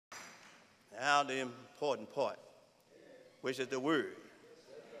Now the important part, which is the word.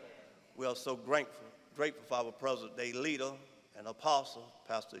 We are so grateful for our present day leader and apostle,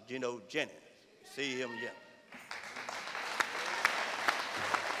 Pastor Gino Jennings. See him yet.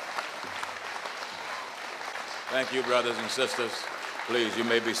 Thank you, brothers and sisters. Please, you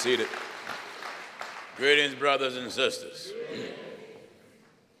may be seated. Greetings, brothers and sisters.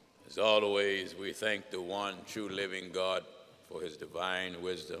 As always, we thank the one true living God for his divine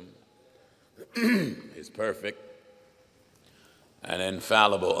wisdom, his perfect and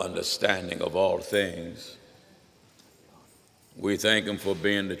infallible understanding of all things. We thank him for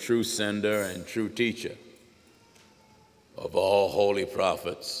being the true sender and true teacher of all holy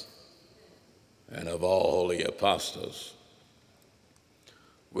prophets and of all holy apostles.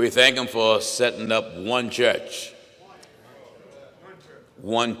 We thank him for setting up one church,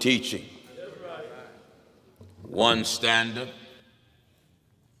 one teaching, one standard,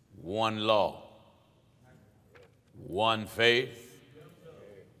 one law, one faith,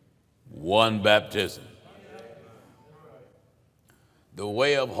 one baptism. The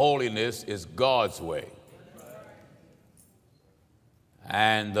way of holiness is God's way.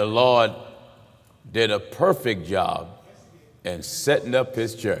 And the Lord did a perfect job in setting up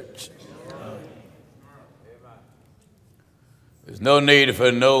his church. There's no need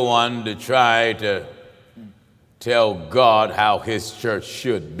for no one to try to tell God how his church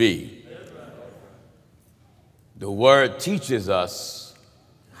should be. The word teaches us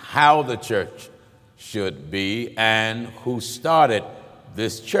how the church should be and who started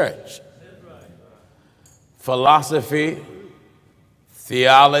this church. Philosophy,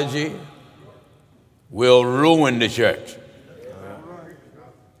 theology will ruin the church.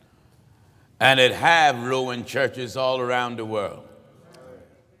 And it have ruined churches all around the world.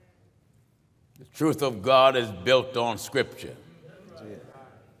 The truth of God is built on Scripture.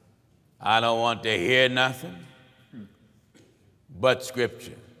 I don't want to hear nothing but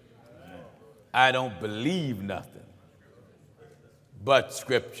Scripture. I don't believe nothing but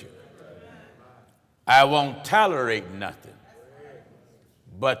Scripture. I won't tolerate nothing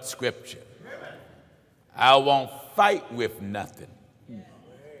but Scripture. I won't fight with nothing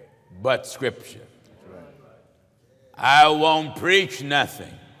but Scripture. I won't preach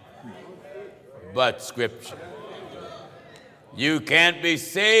nothing but Scripture. You can't be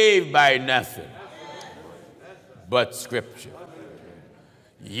saved by nothing but Scripture.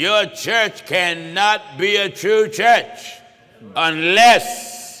 Your church cannot be a true church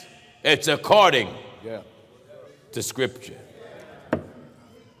unless it's according to Scripture.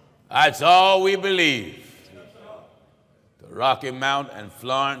 That's all we believe. The Rocky Mount and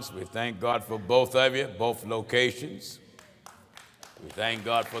Florence, we thank God for both of you, both locations. We thank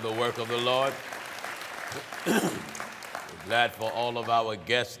God for the work of the Lord. We're glad for all of our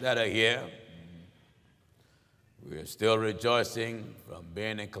guests that are here. We are still rejoicing from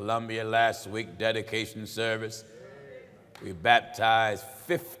being in Columbia last week, dedication service. We baptized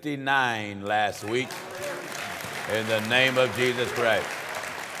 59 last week in the name of Jesus Christ.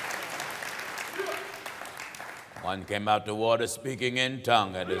 One came out the water speaking in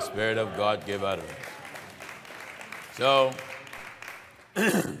tongue, and the Spirit of God gave utterance. So,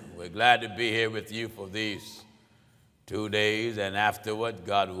 we're glad to be here with you for these 2 days, and afterward,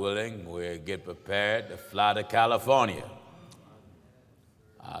 God willing, we'll get prepared to fly to California.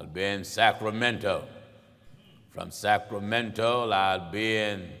 I'll be in Sacramento. From Sacramento, I'll be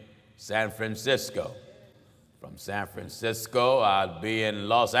in San Francisco. From San Francisco, I'll be in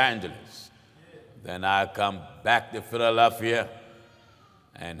Los Angeles. Then I'll come back to Philadelphia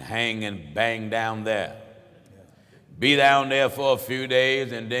and hang and bang down there. Be down there for a few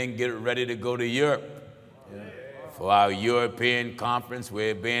days and then get ready to go to Europe. For our European conference,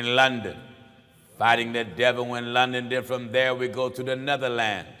 we'll be in London, fighting the devil in London. Then from there, we go to the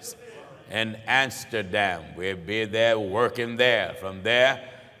Netherlands and Amsterdam. We'll be there working there. From there,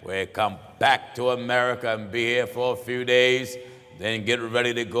 we'll come back to America and be here for a few days. Then get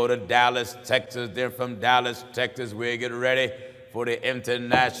ready to go to Dallas, Texas. Then from Dallas, Texas, we'll get ready for the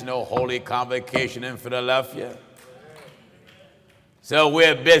International Holy Convocation in Philadelphia. So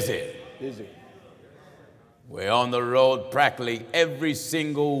we're busy. We're on the road practically every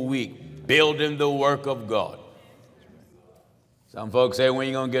single week, building the work of God. Some folks say, when are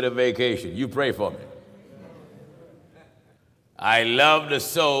you going to get a vacation? You pray for me. I love the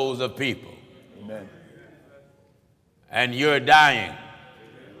souls of people. Amen. And you're dying.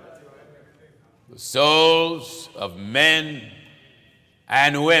 The souls of men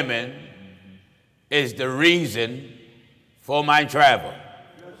and women is the reason for my travel.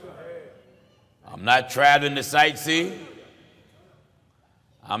 I'm not traveling to sightsee.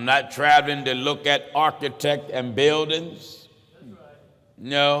 I'm not traveling to look at architect and buildings.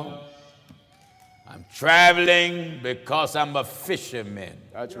 No. I'm traveling because I'm a fisherman.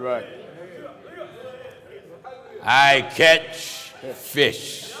 That's right. I catch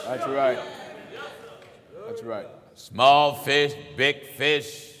fish. That's right. That's right. Small fish, big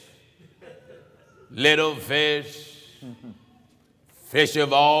fish, little fish, fish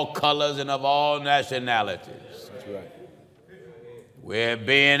of all colors and of all nationalities. That's right. We'll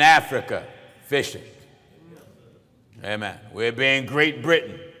be in Africa fishing. Amen. We'll be in Great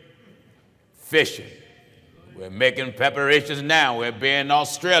Britain fishing. We're making preparations now. We'll be in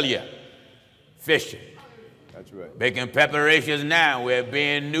Australia fishing. That's right. Making preparations now. We'll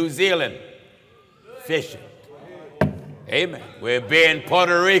be in New Zealand fishing. Amen. We'll be in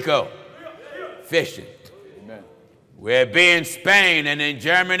Puerto Rico fishing. Amen. We'll be in Spain and in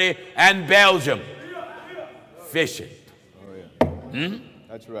Germany and Belgium fishing. Oh, yeah.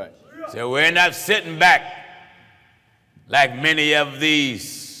 That's right. So we're not sitting back like many of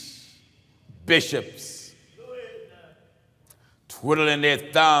these bishops, twiddling their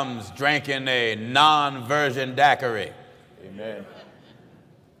thumbs, drinking a non-virgin daiquiri. Amen.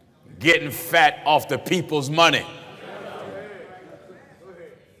 Getting fat off the people's money.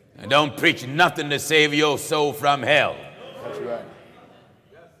 And don't preach nothing to save your soul from hell. That's right.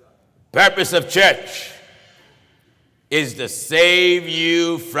 Purpose of church is to save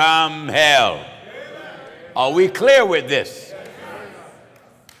you from hell. Are we clear with this?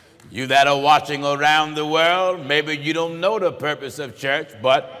 You that are watching around the world, maybe you don't know the purpose of church,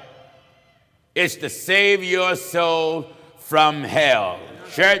 but it's to save your soul from hell.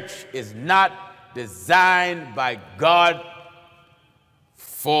 Church is not designed by God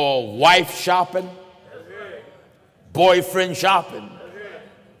for wife shopping, boyfriend shopping,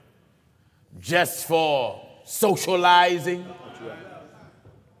 just for socializing.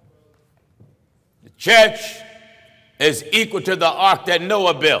 The church is equal to the ark that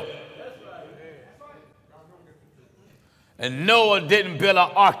Noah built. And Noah didn't build an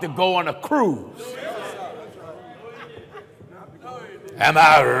ark to go on a cruise. Am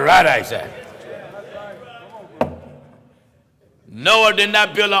I right, I said? Noah did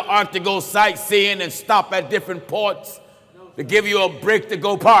not build an ark to go sightseeing and stop at different ports to give you a break to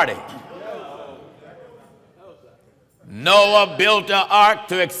go party. Noah built an ark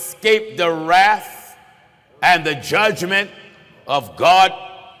to escape the wrath and the judgment of God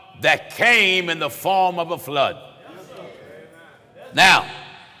that came in the form of a flood. Now,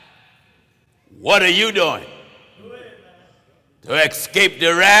 what are you doing to escape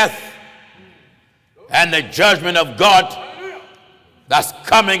the wrath and the judgment of God that's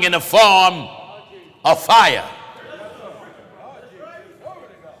coming in the form of fire?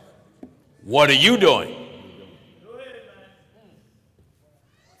 What are you doing?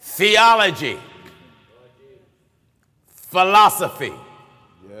 Theology, philosophy,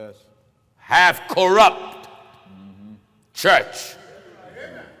 Yes. have corrupt church.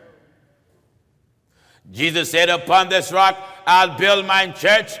 Jesus said, upon this rock I'll build my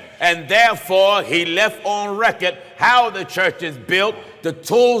church, and therefore he left on record how the church is built, the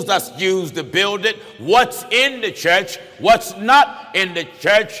tools that's used to build it, what's in the church, what's not in the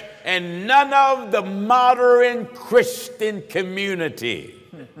church, and none of the modern Christian community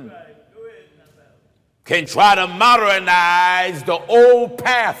can try to modernize the old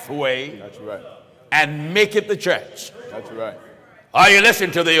pathway. That's right. And make it the church. That's right. Are you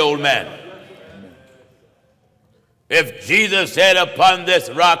listening to the old man? Amen. If Jesus said, upon this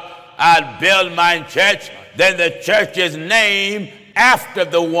rock I'll build my church, then the church is named after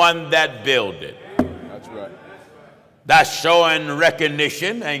the one that built it. That's right. That's showing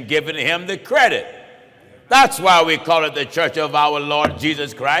recognition and giving him the credit. That's why we call it the church of our Lord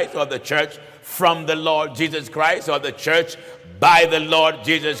Jesus Christ, or the church from the Lord Jesus Christ, or the church by the Lord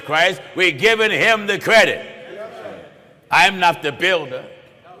Jesus Christ. We're giving him the credit. I'm not the builder.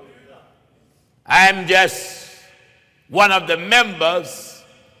 I'm just one of the members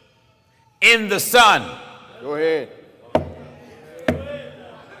in the Son. Go ahead.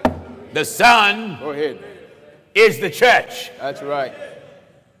 The Son Go ahead. is the church. That's right.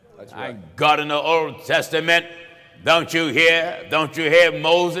 That's right. God in the Old Testament, don't you hear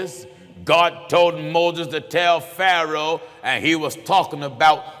Moses? God told Moses to tell Pharaoh, and he was talking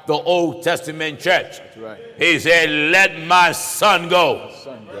about the Old Testament church. That's right. He said, let my son go,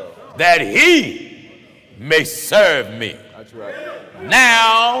 Son go. that he may serve me. That's right.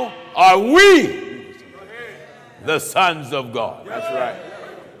 Now are we the sons of God. That's right.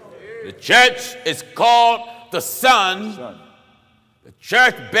 The church is called the Son. Son. The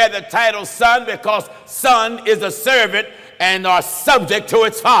church bear the title Son because Son is a servant and are subject to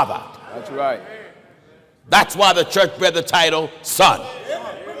its father. That's right. That's why the church bear the title son.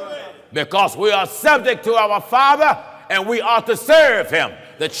 Because we are subject to our father and we are to serve him.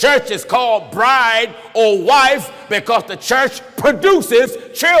 The church is called bride or wife because the church produces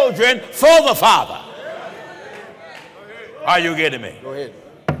children for the father. Are you getting me? Go ahead.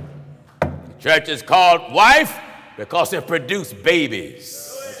 The church is called wife because it produced babies.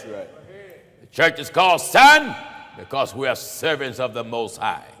 That's right. The church is called son because we are servants of the Most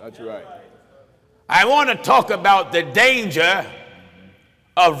High. That's right. I want to talk about the danger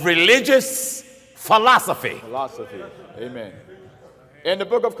of religious philosophy. Philosophy. Amen. In the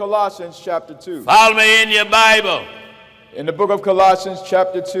book of Colossians, chapter 2. Follow me in your Bible. In the book of Colossians,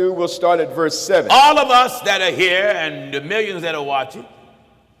 chapter 2, we'll start at verse 7. All of us that are here and the millions that are watching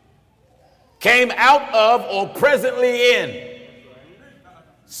came out of or presently in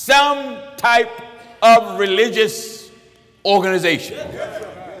some type of religious organization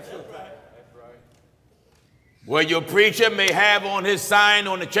where your preacher may have on his sign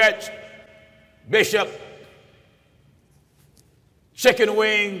on the church, bishop, chicken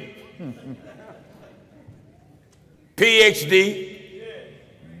wing, PhD,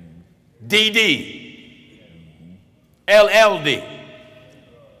 DD, LLD.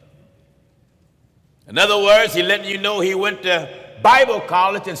 In other words, he letting you know he went to Bible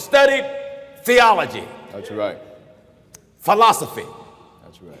college and studied theology. That's right. Philosophy.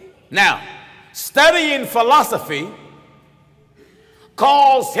 That's right. Now, studying philosophy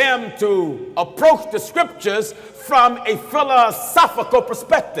calls him to approach the scriptures from a philosophical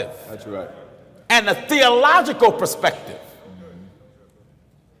perspective. That's right. And a theological perspective.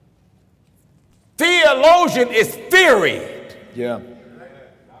 Theologian is theory, Yeah.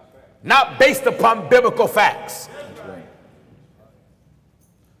 not based upon biblical facts. That's right.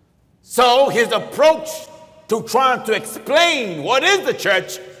 So his approach to trying to explain what is the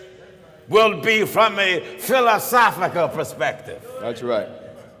church will be from a philosophical perspective. That's right.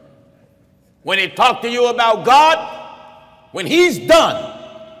 When he talks to you about God, when he's done,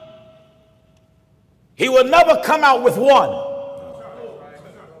 he will never come out with one.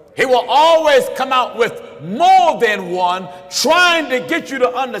 He will always come out with more than one, trying to get you to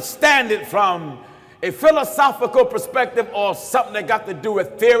understand it from a philosophical perspective or something that got to do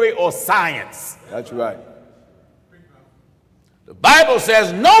with theory or science. That's right. The Bible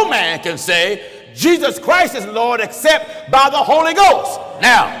says no man can say Jesus Christ is Lord except by the Holy Ghost.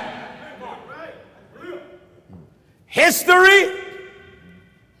 Now, history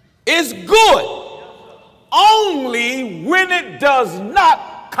is good only when it does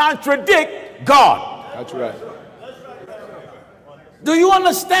not contradict God. That's right. Do you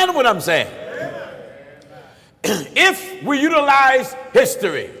understand what I'm saying? If we utilize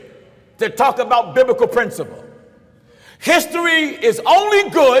history to talk about biblical principle, history is only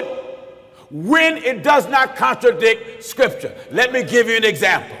good when it does not contradict Scripture. Let me give you an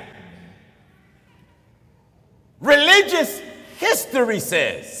example. Religious history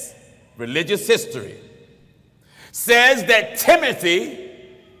says that Timothy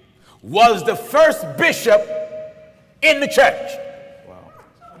was the first bishop in the church. Wow.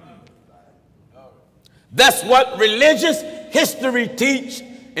 That's what religious history teach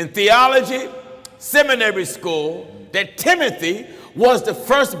in theology, seminary school, that Timothy was the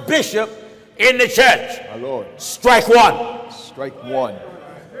first bishop in the church. My Lord. Strike one. Strike one.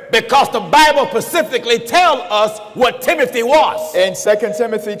 Because the Bible specifically tells us what Timothy was. In 2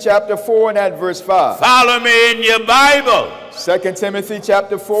 Timothy chapter 4 and at verse 5. Follow me in your Bible. 2 Timothy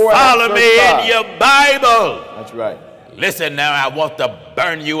chapter 4 and Follow at verse me 5. in your Bible. That's right. Listen now, I want to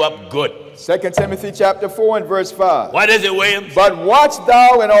burn you up good. 2 Timothy chapter 4 and verse 5. What is it, Williams? But watch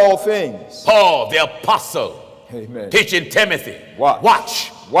thou in all things. Paul, the apostle, Amen. teaching Timothy.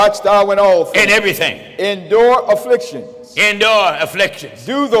 Watch. Watch thou in all things. In everything. Endure afflictions. Endure afflictions.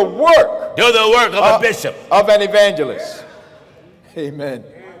 Do the work. Do the work of a bishop. Of an evangelist. Amen.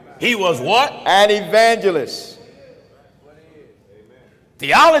 He was what? An evangelist.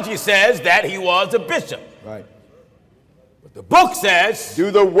 Theology says that he was a bishop. Right. But the book says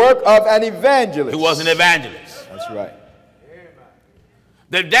Do the work of an evangelist. he was an evangelist. That's right.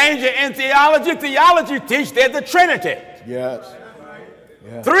 The danger in theology teach there's the Trinity. Yes.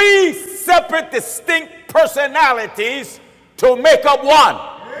 Yeah. Three separate, distinct personalities to make up one.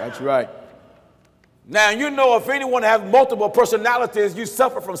 That's right. Now, you know, if anyone has multiple personalities, you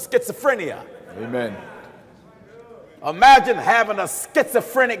suffer from schizophrenia. Amen. Imagine having a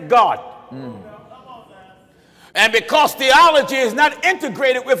schizophrenic God. And because theology is not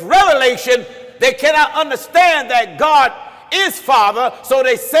integrated with revelation, they cannot understand that God is Father, so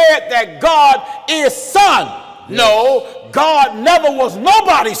they said that God is Son. No, God never was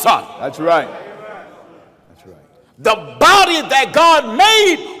nobody's son. That's right. That's right. The body that God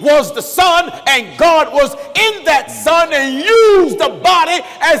made was the Son, and God was in that Son and used the body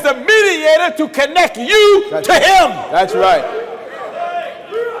as the mediator to connect you to Him. That's right.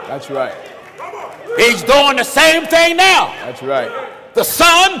 That's right. He's doing the same thing now. That's right. The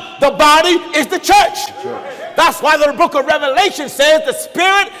Son, the body, is the church. That's why the book of Revelation says the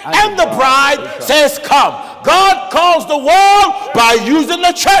Spirit and the bride says, come. God calls the world by using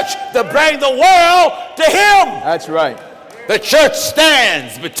the church to bring the world to Him. That's right. The church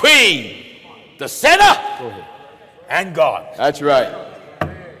stands between the sinner and God. That's right.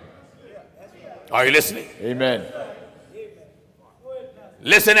 Are you listening? Amen.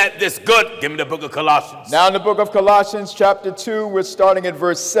 Listen at this good. Give me the book of Colossians. Now in the book of Colossians chapter 2, we're starting at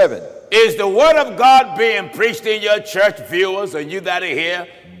verse 7. Is the word of God being preached in your church, viewers, or you that are here,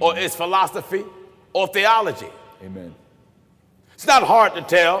 or is philosophy or theology? Amen. It's not hard to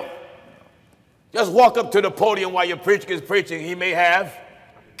tell. Just walk up to the podium while your preacher is preaching. He may have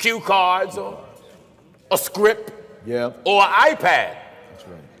cue cards or a script or an iPad. That's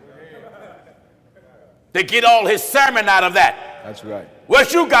right. To get all his sermon out of that. That's right.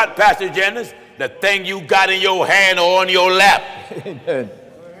 What you got, Pastor Jennings? The thing you got in your hand or on your lap. Amen.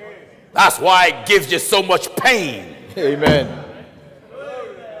 That's why it gives you so much pain. Amen.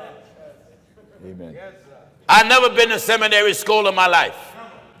 Amen. I've never been to seminary school in my life.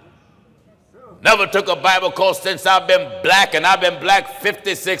 Never took a Bible course since I've been black, and I've been black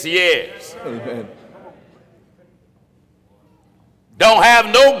 56 years. Amen. Don't have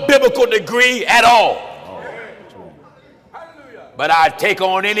no biblical degree at all. But I take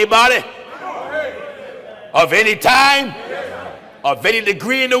on anybody of any time, of any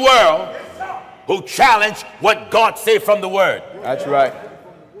degree in the world, who challenge what God say from the Word. That's right.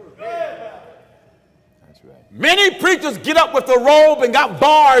 That's right. Many preachers get up with a robe and got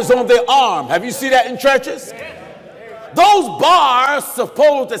bars on their arm. Have you seen that in churches? Those bars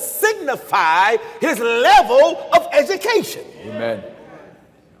supposed to signify his level of education. Amen.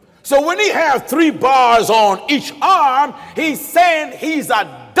 So when he has 3 bars on each arm, he's saying he's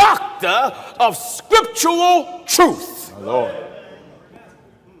a doctor of scriptural truth. My Lord.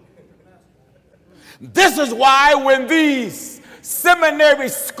 This is why when these seminary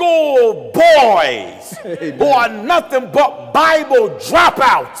school boys who are nothing but Bible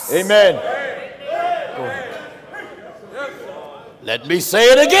dropouts. Amen. Let me say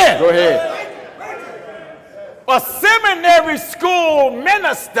it again. Go ahead. A seminary school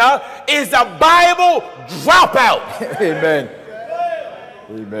minister is a Bible dropout. Amen.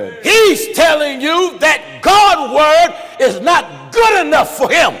 Amen. He's telling you that God's word is not good enough for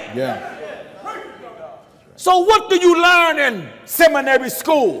him. Yeah. So what do you learn in seminary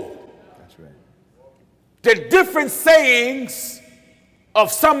school? That's right. The different sayings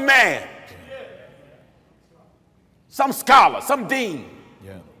of some man, some scholar, some dean.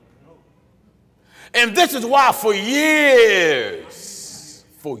 Yeah. And this is why for years,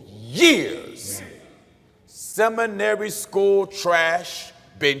 seminary school trash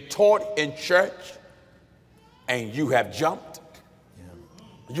been taught in church, and you have jumped,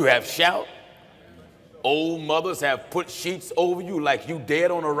 you have shouted. Old mothers have put sheets over you like you dead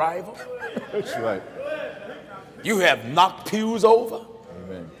on arrival. That's right. You have knocked pews over.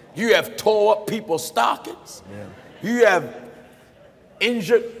 Amen. You have tore up people's stockings. Yeah. You have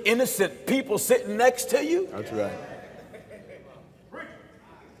injured innocent people sitting next to you. That's right.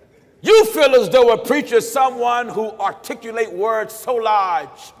 You feel as though a preacher is someone who articulate words so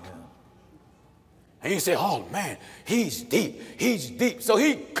large. And you say, oh man, he's deep, he's deep. So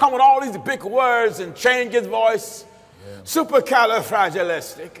he come with all these big words and change his voice. Yeah.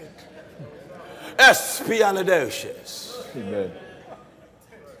 Supercalifragilistic. Espialidocious. Amen.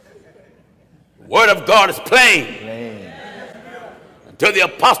 Word of God is plain. Until the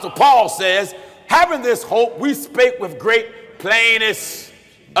Apostle Paul says, having this hope, we spake with great plainness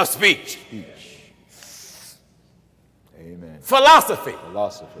of speech. Amen. Philosophy.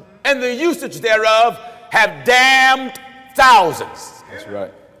 And the usage thereof have damned thousands. That's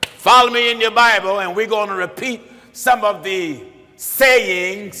right. Follow me in your Bible, and we're going to repeat some of the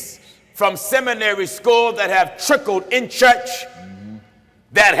sayings from seminary school that have trickled in church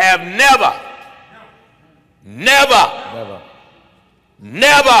that have never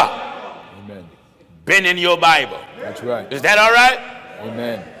Amen. been in your Bible. That's right. Is that all right?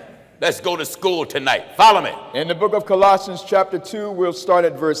 Amen. Let's go to school tonight. Follow me. In the book of Colossians chapter 2, we'll start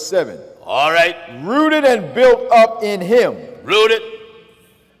at verse 7. All right. Rooted and built up in him. Rooted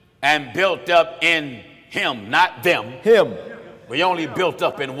and built up in him, not them. Him. We only built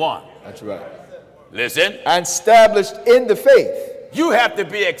up in one. That's right. Listen. And established in the faith. You have to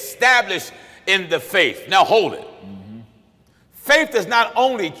be established in the faith. Now hold it. Faith is not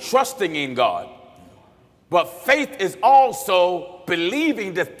only trusting in God, but faith is also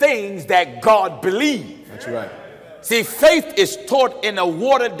believing the things that God believes. That's right. See, faith is taught in a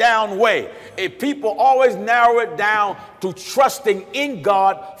watered down way. If people always narrow it down to trusting in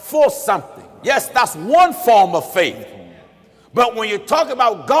God for something. Yes, that's one form of faith. But when you talk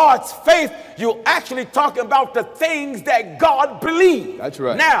about God's faith, you're actually talking about the things that God believes. That's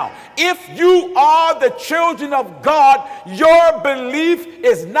right. Now, if you are the children of God, your belief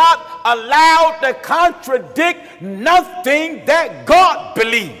is not allowed to contradict nothing that God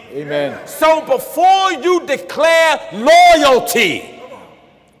believes. Amen. So before you declare loyalty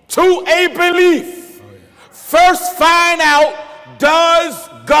to a belief, first find out, does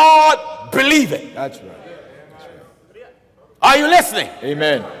God believe it? That's right. Are you listening?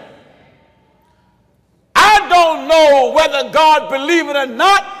 Amen. I don't know whether God believes it or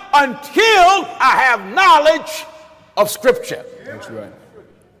not until I have knowledge of Scripture. That's right.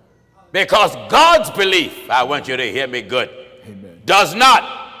 Because God's belief, I want you to hear me good, Amen. does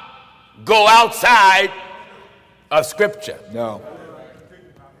not go outside of Scripture. No.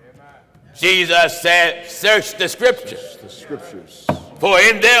 Jesus said, search the Scriptures. The Scriptures. For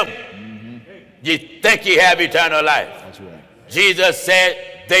in them you think you have eternal life. That's right. Jesus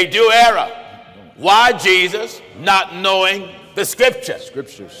said they do error. Why, Jesus? Not knowing the Scriptures.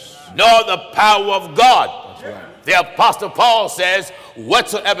 Scriptures. Nor the power of God. That's right. The Apostle Paul says,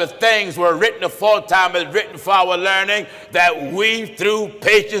 whatsoever things were written aforetime is written for our learning, that we through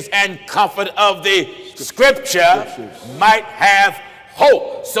patience and comfort of the Scripture might have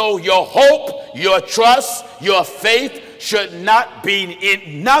hope. So your hope, your trust, your faith should not be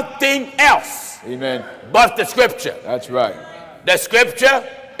in nothing else. Amen. But the Scripture. That's right. The Scripture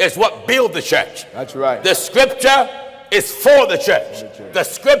is what builds the church. That's right. The Scripture is for the church. The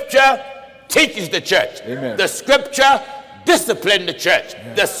Scripture teaches the church. Amen. The Scripture disciplines the church.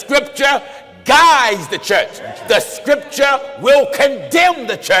 The Scripture guides the church. The Scripture will condemn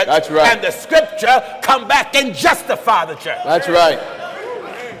the church. That's right. And the Scripture come back and justify the church. That's right.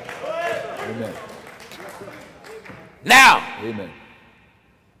 Amen. Now, Amen.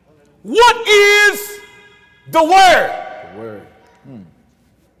 what is the Word? The Word.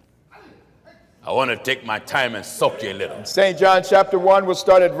 I want to take my time and soak you a little. St. John chapter 1, we'll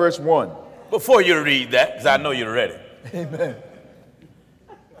start at verse 1. Before you read that, because I know you're ready. Amen.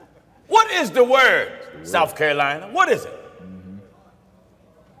 What is the Word, South Carolina? What is it?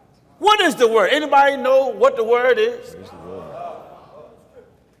 What is the Word? Anybody know what the Word is? What is the Word?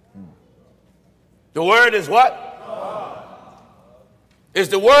 The Word is what? Is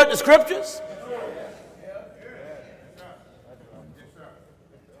the Word the Scriptures?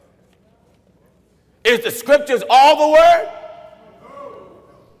 Is the Scriptures all the Word?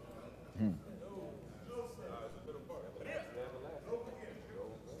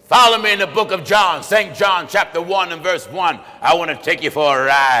 Follow me in the book of John, St. John chapter 1 and verse 1. I want to take you for a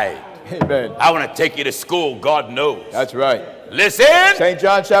ride. Amen. I want to take you to school, God knows. That's right. Listen. St.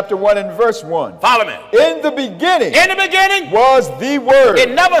 John chapter 1 and verse 1. Follow me. In the beginning. In the beginning. Was the Word.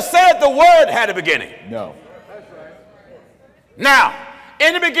 It never said the Word had a beginning. No. Now,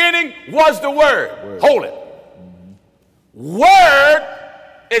 in the beginning was the Word. Hold it. Word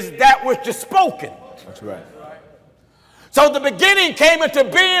is that which is spoken. That's right. So the beginning came into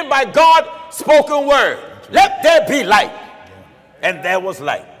being by God's spoken word. Right. Let there be light. And there was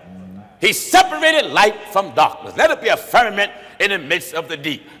light. He separated light from darkness. Let it be a firmament in the midst of the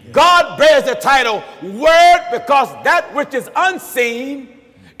deep. God bears the title Word because that which is unseen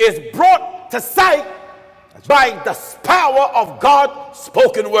is brought to sight by the power of God's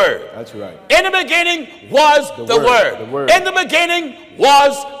spoken word. That's right. In the beginning was the word. The Word. In the beginning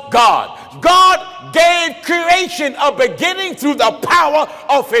was God. God gave creation a beginning through the power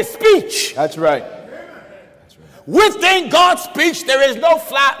of his speech. That's right. Within God's speech, there is no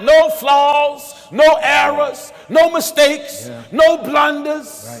flaws, no errors, no mistakes, no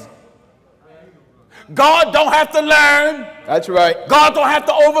blunders. Right. God don't have to learn. That's right. God don't have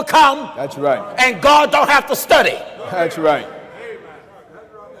to overcome. That's right. And God don't have to study. That's right.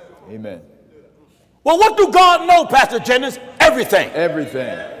 Amen. Well, what do God know, Pastor Jennings? Everything.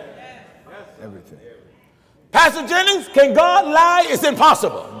 Everything. Everything. Pastor Jennings, can God lie? It's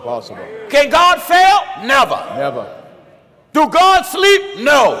impossible. Impossible. Can God fail? Never. Never. Do God sleep?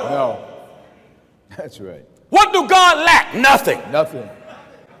 No. No. That's right. What do God lack? Nothing. Nothing.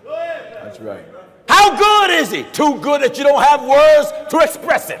 That's right. How good is he? Too good that you don't have words to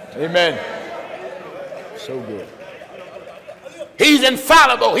express it. Amen. So good. He's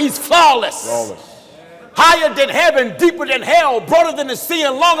infallible. He's flawless. Flawless. higher than heaven, deeper than hell, broader than the sea,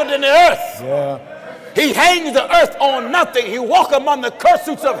 and longer than the earth. Yeah. He hangs the earth on nothing. He walks among the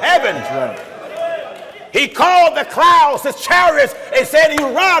cursuits of heaven. That's right. He called the clouds his chariots and said he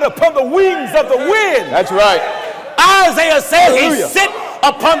ride upon the wings of the wind. That's right. Isaiah said he sit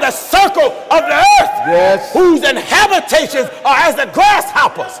upon the circle of the earth, Yes. whose inhabitations are as the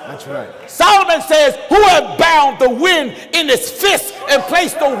grasshoppers. That's right. Solomon says, who hath bound the wind in his fist and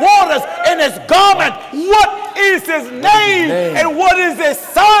placed the waters in his garment? What is his name? And what is his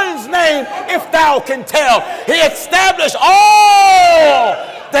son's name, if thou can tell? He established all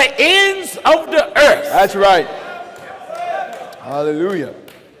the ends of the earth. That's right. Hallelujah.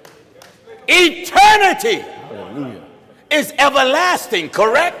 Eternity Hallelujah. is everlasting,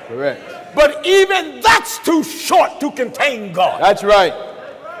 correct? Correct. But even that's too short to contain God. That's right.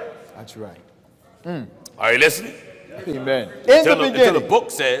 That's right. Are you listening? Amen. In the Until the beginning. book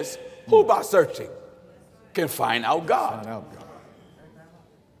says, who by searching can find out God? Find out God.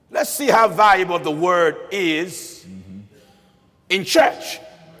 Let's see how valuable the word is in church.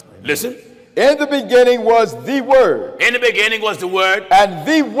 Listen. In the beginning was the Word, In the beginning was the word, and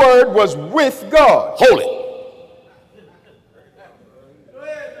the Word was with God. holy.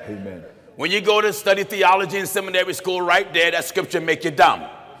 Amen. When you go to study theology in seminary school, right there, that scripture make you dumb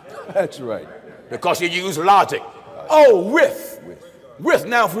That's right. because you use logic. Oh, with. With.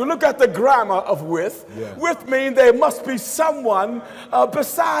 Now, if you look at the grammar of with, with means there must be someone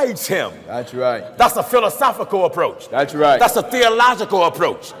besides him. That's right. That's a philosophical approach. That's right. That's a theological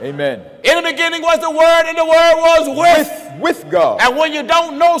approach. Amen. In the beginning was the Word, and the Word was With God. And when you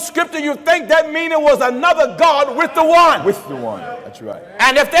don't know Scripture, you think that means it was another God with the one. With the one. That's right.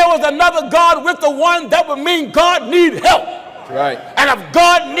 And if there was another God with the one, that would mean God need help. That's right. And if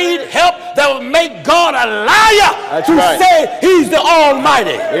God need help, that would make God a liar That's to right. say he's the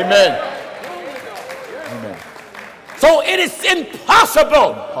Almighty. Amen. Amen. So it is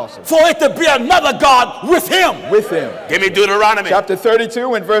impossible for it to be another God with him. With him. Give me Deuteronomy. Chapter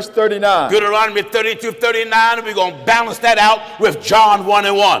 32 and verse 39. Deuteronomy 32, 39. We're going to balance that out with John 1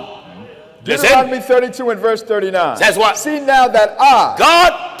 and 1. Listen. Deuteronomy 32 and verse 39. Says what? See now that I.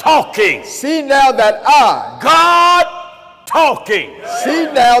 God talking. See now that I. God talking. See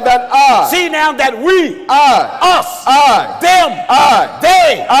now that I. See now that we, I. us, I. them, I.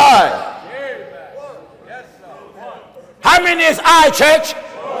 they. I. How many is I, church?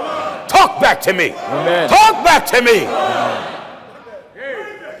 Talk back to me. Amen. Talk back to me.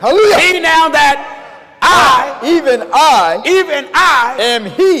 Hallelujah. See now that Even I am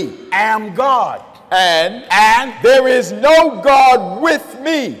he. am God. And there is no God with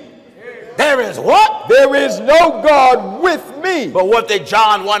me. is what? There is no God with me. But what did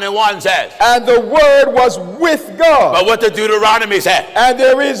John 1 and 1 says? And the Word was with God. But what did Deuteronomy say? And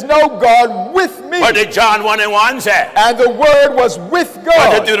there is no God with me. What did John 1 and 1 say? And the Word was with What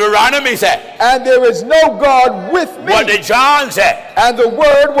God. did Deuteronomy say? And there is no God with me. What did John say? And the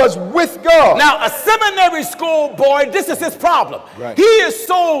Word was with God. Now, a seminary school boy, this is his problem. Right. He is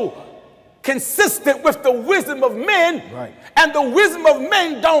so consistent with the wisdom of men, Right. and the wisdom of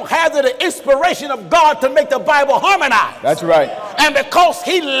men don't have the inspiration of God to make the Bible harmonize. That's right. And because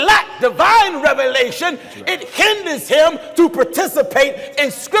he lacked divine revelation, it hinders him to participate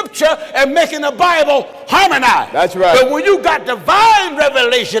in Scripture and making the Bible harmonize. That's right. But when you got divine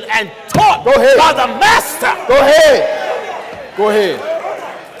revelation and taught Go ahead. by the Master, Go ahead. Go ahead.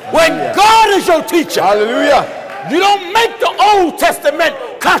 when God is your teacher, Hallelujah. you don't make the Old Testament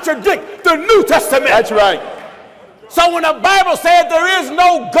contradict the New Testament. That's right. So when the Bible said there is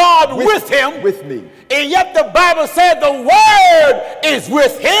no God with him, With me. and yet the Bible said the Word is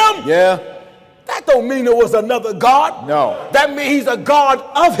with him, Yeah. that don't mean there was another God. No. That means he's a God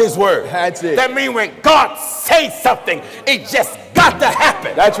of his Word. That's it. That means when God says something, it just got to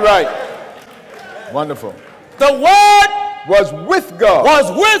happen. That's right. Wonderful. The Word Was with God.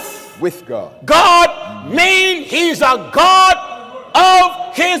 was with God. God, mean he's a God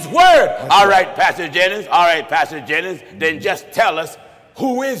of his Word. All right, Pastor Jennings. All right, Pastor Jennings. Then just tell us,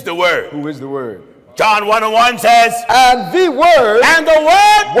 who is the Word? Who is the Word? John 1 and 1 says, And the Word and the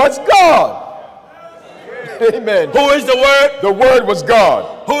Word. was God. Amen. Who is the Word? The Word was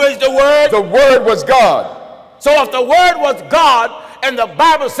God. Who is the Word? The Word was God. So if the Word was God, and the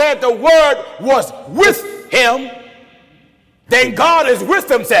Bible said the Word was with him, then God is with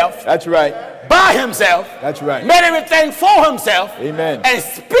himself, That's right. by himself, That's right. made everything for himself, Amen. and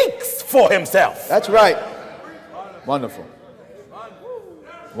speaks for himself. That's right. Wonderful.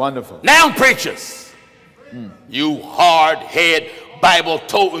 Wonderful. Now, preachers, you hard-head,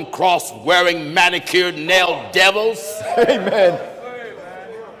 Bible-toting, cross-wearing, manicured nail devils, Amen.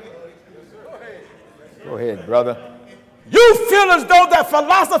 Go ahead, brother. You feel as though that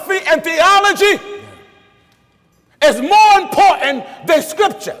philosophy and theology is more important than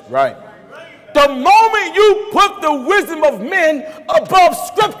Scripture. Right. The moment you put the wisdom of men above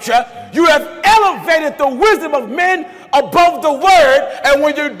Scripture, you have elevated the wisdom of men above the Word. And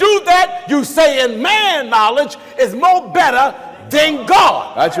when you do that, you say in man knowledge is more better than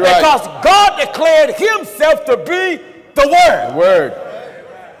God. That's right. Because God declared himself to be the Word. The Word.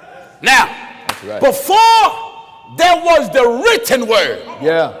 Now, That's right. before there was the written Word,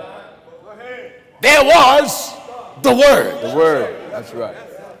 Yeah. there was the Word. The Word. That's right.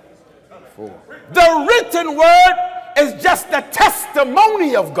 The written Word is just the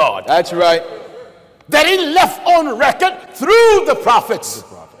testimony of God That's right. that he left on record through the prophets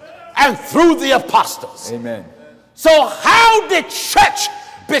and through the apostles. Amen. So how did church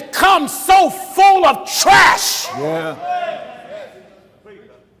become so full of trash? Yeah.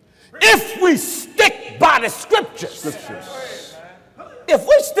 If we stick by the Scriptures. Scriptures. If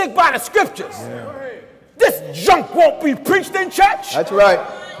we stick by the Scriptures, this junk won't be preached in church. That's right.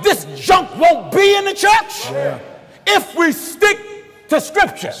 This junk won't be in the church. Yeah. If we stick to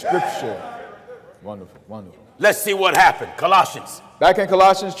Scripture. Scripture. Wonderful. Wonderful. Let's see what happened. Colossians. Back in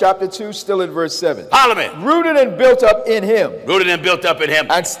Colossians chapter 2, still at verse 7. Parliament. Rooted and built up in him. Rooted and built up in him.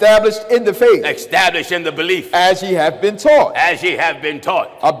 And established in the faith. Established in the belief. As ye have been taught. As ye have been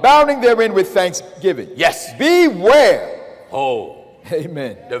taught. Abounding therein with thanksgiving. Yes. Beware. Oh.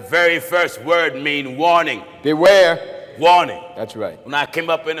 Amen. The very first word means warning. Beware. Warning. That's right. When I came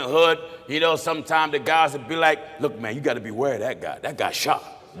up in the hood, you know, sometimes the guys would be like, look, man, you got to beware of that guy. That guy's sharp.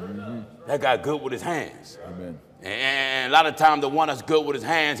 That guy good with his hands. Amen. And a lot of times the one that's good with his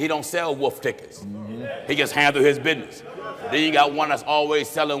hands, he don't sell wolf tickets. He just handle his business. Then you got one that's always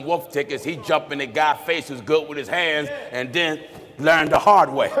selling wolf tickets. He jump in the guy's face who's good with his hands and then learn the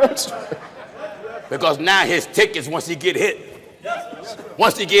hard way. Because now his tickets, once he get hit,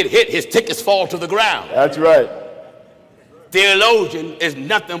 his tickets fall to the ground. That's right. Theologian is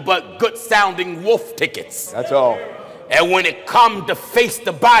nothing but good sounding wolf tickets. That's all. And when it comes to face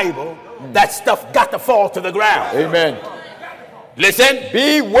the Bible, that stuff got to fall to the ground. Amen. Listen.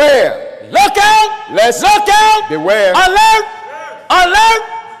 Beware. Look out. Look out. Beware. Alert. Alert.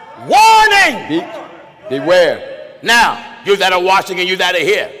 Warning. Beware. Now, you that are watching and you that are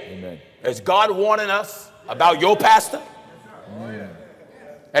here. Amen. Is God warning us about your pastor?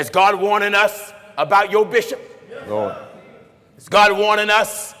 Is God warning us about your bishop? Lord. Is God warning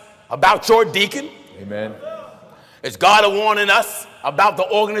us about your deacon? Amen. Is God warning us about the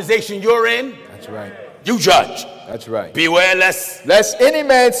organization you're in? That's right. You judge. That's right. Beware lest any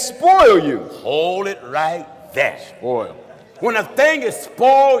man spoil you. Hold it right there. Spoil. When a thing is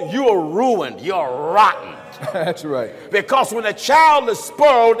spoiled, you are ruined. You're rotten. That's right. Because when a child is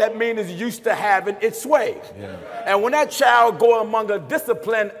spoiled, that means it's used to having its way. Yeah. And when that child go among a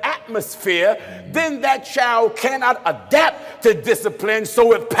disciplined atmosphere, then that child cannot adapt to discipline,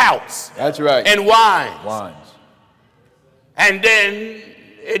 so it pouts. That's right. And whines. Whines. And then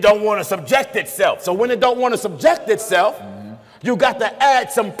it don't want to subject itself. So when it don't want to subject itself, you got to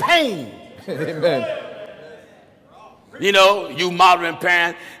add some pain. Amen. You know, you modern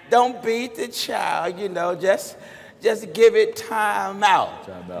parents, don't beat the child, you know, just give it time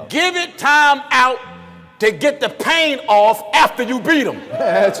out. Give it time out to get the pain off after you beat them.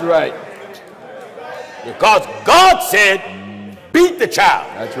 That's right. Because God said, beat the child.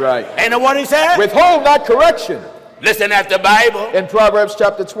 That's right. Ain't that what he said? Withhold not correction. Listen at the Bible. In Proverbs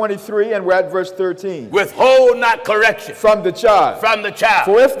chapter 23, and we're at verse 13. Withhold not correction. From the child. From the child.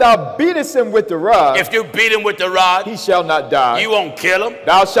 For if thou beatest him with the rod. If you beat him with the rod. He shall not die. You won't kill him.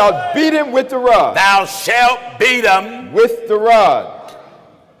 Thou shalt beat him with the rod. Thou shalt beat him. With the rod.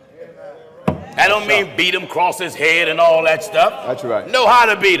 That don't mean beat him, cross his head and all that stuff. That's right. Know how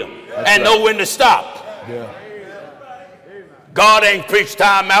to beat him. And know when to stop. Yeah. God ain't preached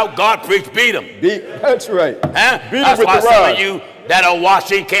time out. God preached beat him. That's right. Huh? That's why some of you that are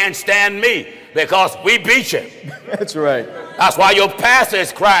watching can't stand me, because we beat you. That's right. That's why your pastor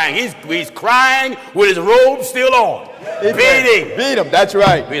is crying. He's crying with his robe still on. Beating. Beat him. That's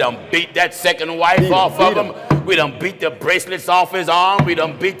right. We done beat that second wife off of him. We done beat the bracelets off his arm. We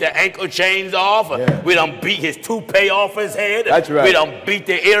done beat the ankle chains off. Yeah. We done beat his toupee off his head. That's right. We done beat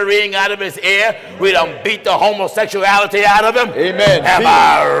the earring out of his ear. We done beat the homosexuality out of him. Amen. Am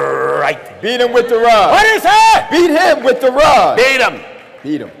I right? Beat him with the rod. What is that? Beat him with the rod. Beat him.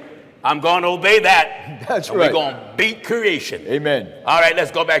 Beat him. I'm going to obey that. That's and right. We're going to beat creation. Amen. All right,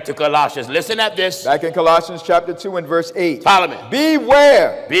 let's go back to Colossians. Listen at this. Back in Colossians chapter 2 and verse 8. Parliament.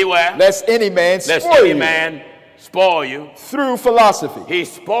 Beware. Beware. Lest any man spoil you. spoil you through philosophy.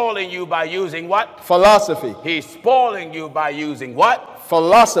 He's spoiling you by using what? Philosophy. He's spoiling you by using what?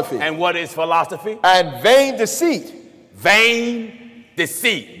 Philosophy. And what is philosophy? And vain deceit. Vain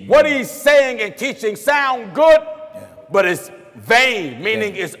deceit. What he's saying and teaching sound good, but it's vain,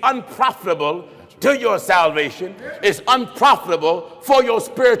 meaning it's unprofitable to your salvation. It's unprofitable for your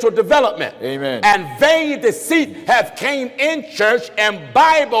spiritual development. Amen. And vain deceit have came in church and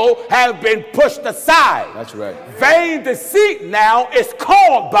Bible have been pushed aside. That's right. Vain deceit now is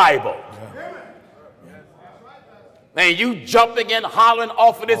called Bible. And you jumping and hollering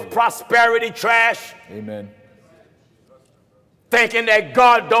off of this prosperity trash. Amen. Thinking that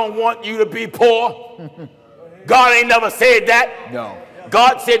God don't want you to be poor. God ain't never said that. No.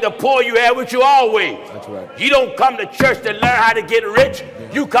 God said the poor you have with you always. That's right. You don't come to church to learn how to get rich.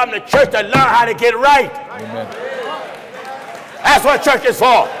 You come to church to learn how to get right. Amen. That's what church is for.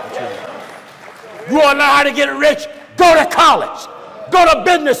 Right. You want to learn how to get rich? Go to college. Go to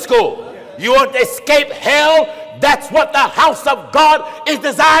business school. You want to escape hell? That's what the house of God is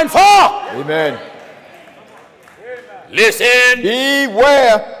designed for. Amen. Listen.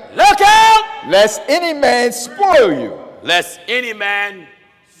 Beware. Look out. Lest any man spoil you. Lest any man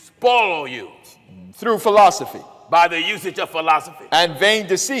spoil you. Through philosophy. By the usage of philosophy. And vain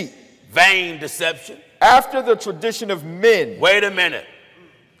deceit. Vain deception. After the tradition of men. Wait a minute.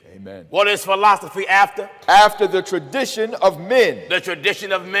 Amen. What is philosophy after? After the tradition of men. The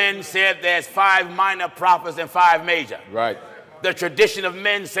tradition of men said there's 5 minor prophets and 5 major. Right. The tradition of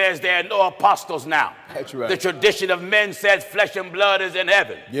men says there are no apostles now. That's right. The tradition of men says flesh and blood is in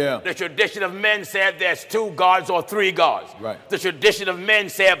heaven. Yeah. The tradition of men said there's 2 gods or 3 gods. Right. The tradition of men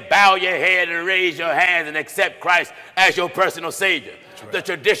said bow your head and raise your hands and accept Christ as your personal Savior. Right. The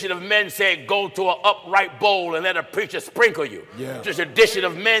tradition of men said go to an upright bowl and let a preacher sprinkle you. Yeah. The tradition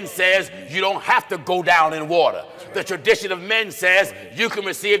of men says you don't have to go down in water. Right. The tradition of men says you can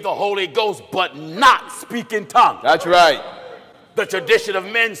receive the Holy Ghost but not speak in tongues. That's right. The tradition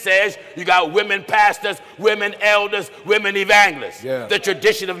of men says you got women pastors, women elders, women evangelists. Yeah. The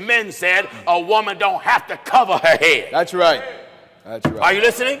tradition of men said a woman don't have to cover her head. That's right. That's right. Are you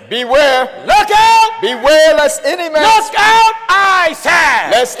listening? Beware. Look out! Beware lest any man. Look out! I said.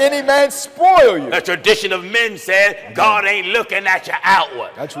 Lest any man spoil you. The tradition of men said God ain't looking at your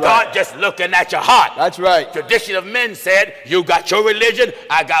outward. That's right. God just looking at your heart. That's right. Tradition of men said you got your religion,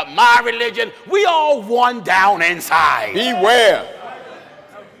 I got my religion. We all one down inside. Beware.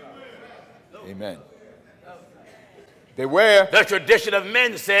 Amen. Beware. The tradition of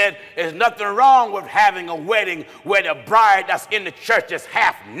men said there's nothing wrong with having a wedding where the bride that's in the church is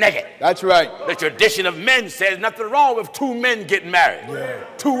half naked. That's right. The tradition of men says nothing wrong with 2 men getting married. Yeah.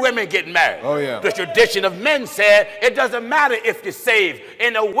 2 women getting married. Oh, yeah. The tradition of men said it doesn't matter if you're saved.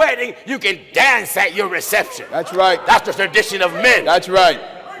 In a wedding, you can dance at your reception. That's right. That's the tradition of men. That's right.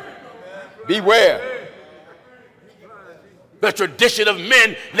 Beware. The tradition of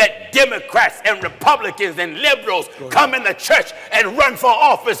men let Democrats and Republicans and liberals come in the church and run for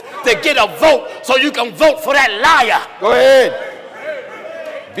office to get a vote so you can vote for that liar. Go ahead.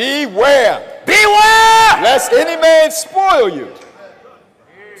 Beware. Beware! Lest any man spoil you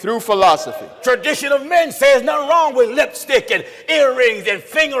through philosophy. Tradition of men says nothing wrong with lipstick and earrings and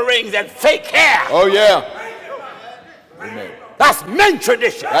finger rings and fake hair. Oh, yeah. Amen. That's men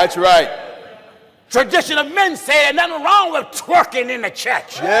tradition. That's right. Tradition of men say nothing wrong with twerking in the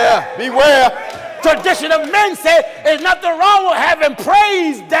church. Yeah, beware. Tradition of men say there's nothing wrong with having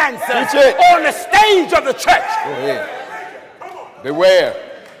praise dancers on the stage of the church. Go ahead. Beware.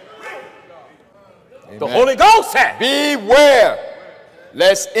 Amen. The Holy Ghost said, beware,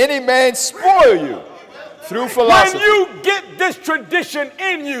 lest any man spoil you through philosophy. When you get this tradition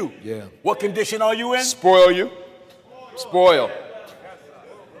in you, what condition are you in? Spoil you. Spoil.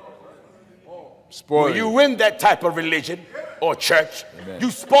 Spoil. When you win that type of religion or church, you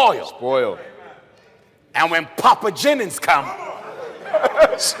spoil. Spoil. And when Papa Jennings come,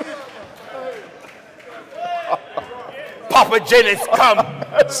 Papa Jennings come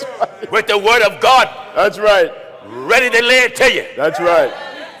with the word of God. That's right. Ready to lay it to you. That's right.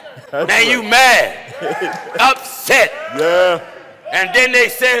 That's now right. You mad, upset. Yeah. And then they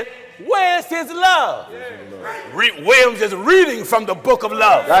said, where's his love? Williams is reading from the book of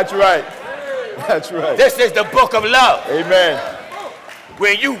love. That's right. That's right. This is the book of love. Amen.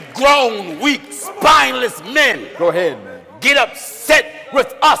 When you grown, weak, spineless men go ahead, man, get upset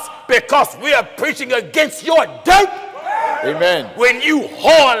with us because we are preaching against your dirt. Amen. When you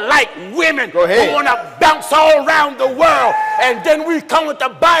whore like women who want to bounce all around the world, and then we come with the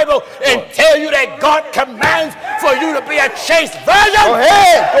Bible and tell you that God commands for you to be a chaste virgin. Go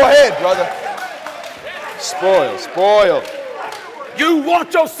ahead, brother. Spoiled. Spoiled. You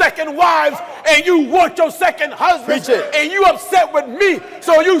want your second wives and you want your second husband. Preach it. And you upset with me.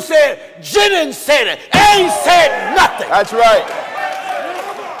 So you said, Jennings said it. Ain't said nothing. That's right.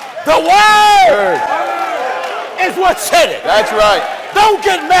 The word is what said it. That's right. Don't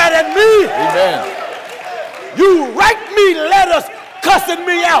get mad at me. Amen. You write me letters cussing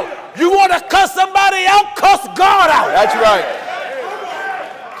me out. You want to cuss somebody out? Cuss God out. That's right.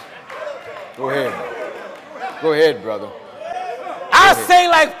 Go ahead. Go ahead, brother. I say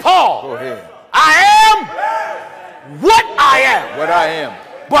like Paul. Go ahead. I am what I am. What I am.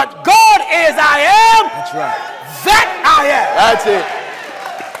 But God is I am. That's right. That I am. That's it.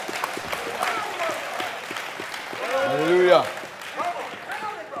 Hallelujah.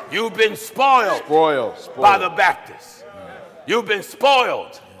 You've been spoiled, Spoiled. by the Baptists. You've been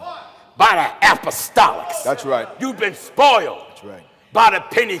spoiled by the apostolics. That's right. You've been spoiled That's right. by the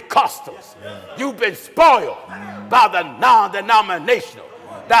Pentecostals. You've been spoiled by the non-denominational.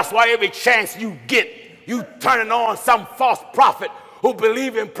 That's why every chance you get, you turning on some false prophet who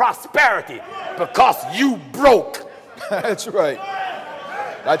believe in prosperity because you broke. That's right.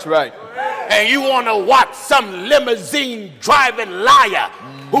 That's right. And you want to watch some limousine driving liar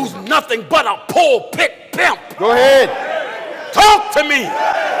who's nothing but a pulpit pimp. Go ahead. Talk to me.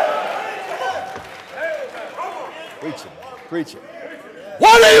 Preach it. Preach it.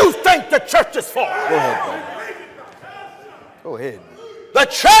 What do you think the church is for? Go ahead, brother. Go ahead. The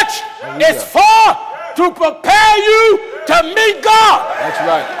church is for to prepare you to meet God. That's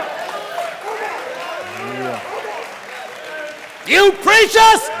right. You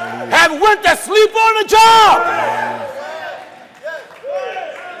preachers have went to sleep on the job.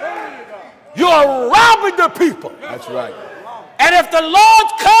 You're robbing the people. That's right. And if the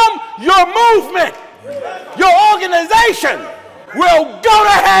Lord come, your movement, your organization will go to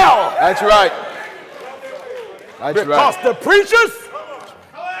hell. That's right. That's Because right. the preachers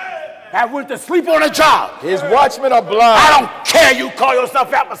have went to sleep on a job. His watchmen are blind. I don't care you call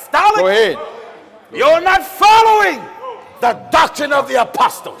yourself apostolic. Go ahead. You're not following the doctrine of the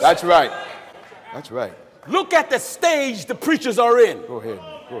apostles. That's right. That's right. Look at the stage the preachers are in. Go ahead.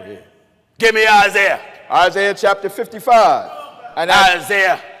 Go ahead. Give me Isaiah. Isaiah chapter 55. And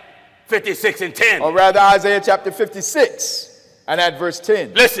Isaiah 56 and 10. or rather Isaiah chapter 56 and at verse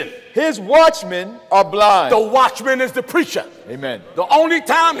 10. Listen. His watchmen are blind. The watchman is the preacher. Amen. The only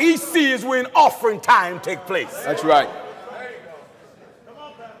time he sees when offering time take place. That's right.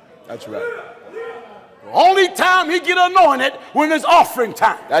 That's right. The only time he get anointed when it's offering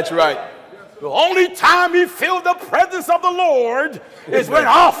time. That's right. The only time he feels the presence of the Lord is when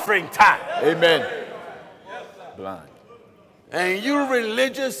offering time. Amen. Blind. And you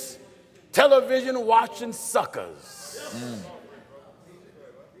religious television watching suckers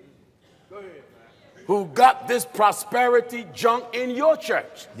who got this prosperity junk in your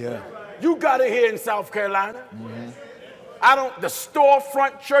church. Yeah. You got it here in South Carolina. The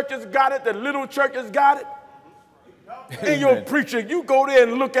storefront churches got it, the little churches got it. And your preacher, you go there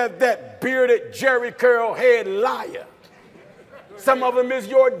and look at that bearded, Jerry curl head liar. Some of them is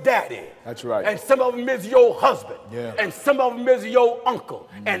your daddy. That's right. And some of them is your husband. Yeah. And some of them is your uncle.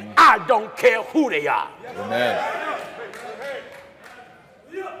 And I don't care who they are. Amen.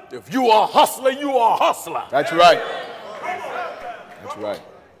 If you are a hustler, you are a hustler. That's right. That's right.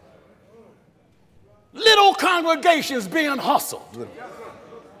 Little congregations being hustled.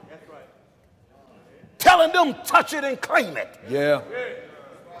 Telling them touch it and claim it. Yeah.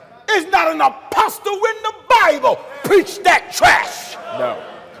 It's not an apostle in the Bible. Preach that trash. No.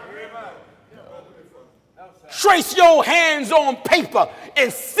 Trace your hands on paper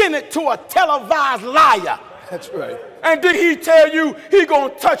and send it to a televised liar. That's right. And did he tell you he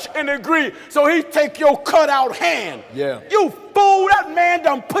gonna touch and agree? So he take your cutout hand. Yeah. You fool, that man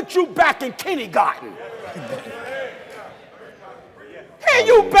done put you back in kindergarten. And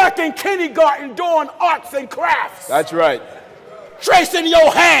you back in kindergarten doing arts and crafts. That's right. Tracing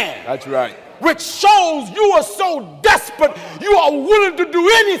your hand. That's right. Which shows you are so desperate, you are willing to do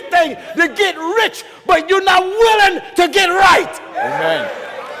anything to get rich, but you're not willing to get right. Amen.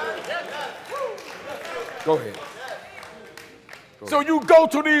 Go ahead. So you go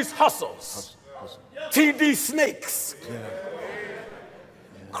to these hustles, TD Snakes,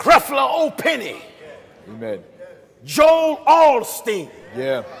 Creflo O'Penny, Amen. Joel Alstein,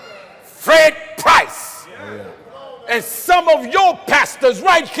 Yeah. Fred Price, Yeah. and some of your pastors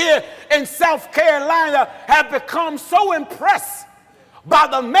right here in South Carolina have become so impressed by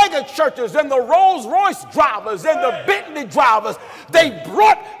the mega churches and the Rolls Royce drivers and the Bentley drivers, they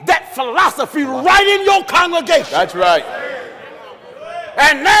brought that philosophy right in your congregation. That's right.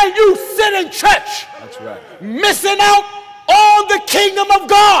 And now you sit in church. That's right. Missing out on the kingdom of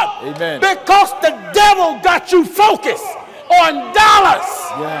God. Amen. Because the devil got you focused on dollars.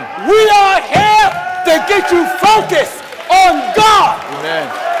 Yeah. We are here to get you focused on God. Amen.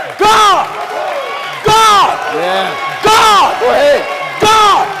 God. God. Yeah. God. Go ahead.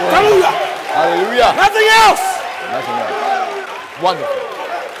 God. Go ahead. Hallelujah. Hallelujah. Nothing else. Nothing else. Wonderful.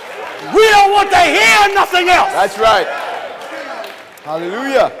 We don't want to hear nothing else. That's right.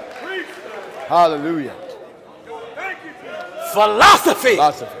 Hallelujah. Hallelujah. Philosophy.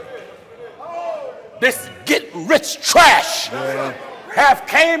 Philosophy. This get-rich trash have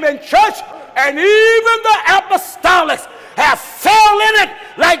came in church, and even the apostolics have fell in it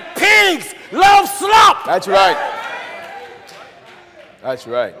like pigs love slop. That's right. That's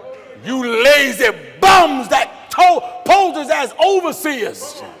right. You lazy bums that poses as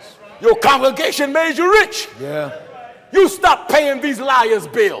overseers. Your congregation made you rich. Yeah. You stop paying these liars'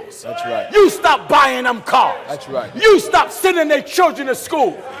 bills. That's right. You stop buying them cars. That's right. You stop sending their children to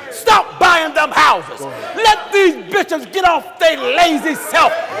school. Stop buying them houses. Let these bitches get off their lazy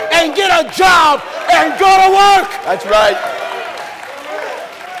self and get a job and go to work. That's right.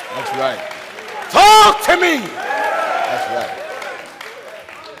 That's right. Talk to me. That's right.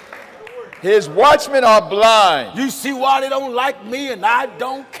 His watchmen are blind. You see why they don't like me, and I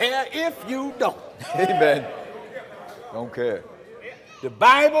don't care if you don't. Amen. Don't care. The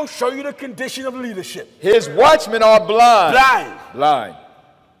Bible show you the condition of leadership. His watchmen are blind. Blind. Blind.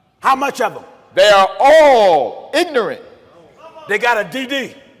 How much of them? They are all ignorant. They got a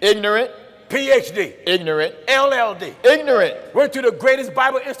DD, Ignorant. PhD, Ignorant. LLD. Ignorant. Went to the greatest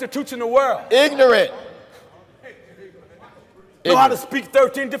Bible institutes in the world. Ignorant. Know how to speak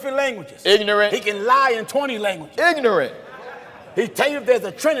 13 different languages. Ignorant. He can lie in 20 languages. Ignorant. He tell you if there's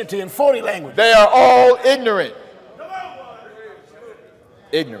a trinity in 40 languages. They are all ignorant.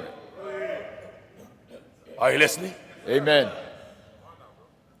 Ignorant. Are you listening? Amen.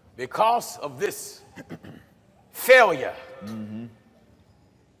 Because of this failure,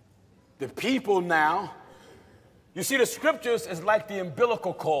 the people now, you see, the scriptures is like the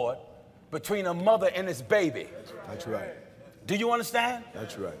umbilical cord between a mother and its baby. That's right. Do you understand?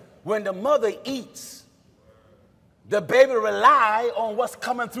 That's right. When the mother eats, the baby rely on what's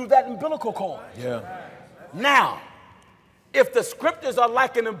coming through that umbilical cord. Yeah. Now, if the scriptures are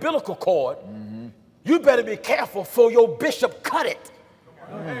like an umbilical cord, you better be careful for your bishop cut it.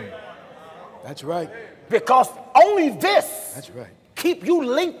 That's right. Because only this That's right. keep you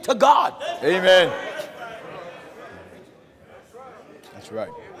linked to God. Amen. That's right.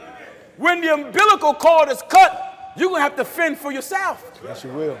 When the umbilical cord is cut, you're going to have to fend for yourself. Yes,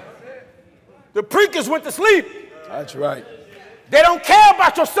 you will. The preachers went to sleep. That's right. They don't care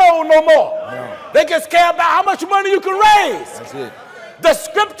about your soul no more. No. They just care about how much money you can raise. That's it. The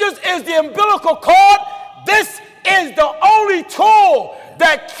scriptures is the umbilical cord. This is the only tool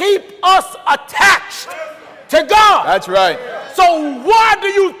that keep us attached to God. That's right. So why do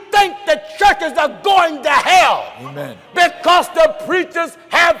you think the churches are going to hell? Amen. Because the preachers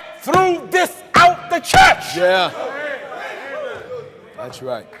have threw this out the church. Yeah. That's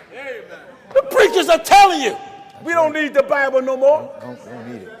right. The preachers are telling you, we don't need the Bible no more. Don't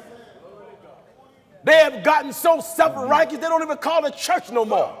need it. They have gotten so self-righteous, they don't even call it church no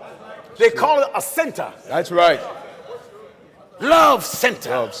more. They call it a center. That's right. Love center.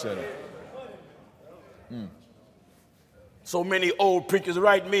 Love center. So many old preachers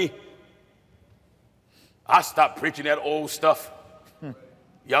write me, I stopped preaching that old stuff,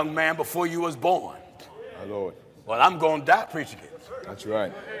 young man, before you was born. My Lord. Well, I'm going to die preaching it. That's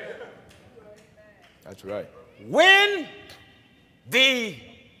right. That's right. When the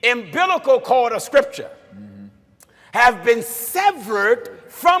umbilical cord of scripture have been severed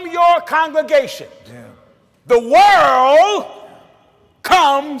from your congregation, the world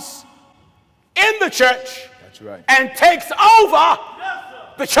comes in the church. That's right. And takes over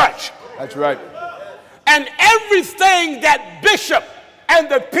the church. That's right. And everything that bishop and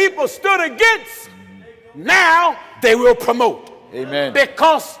the people stood against, now they will promote. Amen.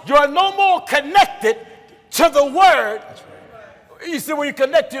 Because you're no more connected to the word. That's right. You see, when you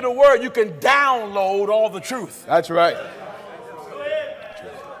connect to the word, you can download all the truth. That's right.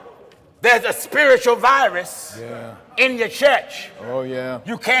 There's a spiritual virus in your church. Oh, yeah.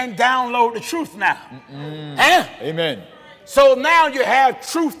 You can't download the truth now. Huh? Amen. So now you have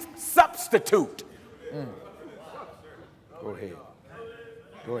truth substitute. Go ahead.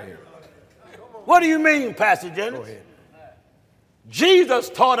 Go ahead. What do you mean, Pastor Jennings? Go ahead. Jesus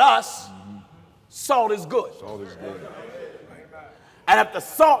taught us salt is good. Salt is good. And if the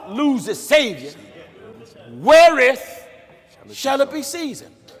salt loses Savior, wherewith shall it be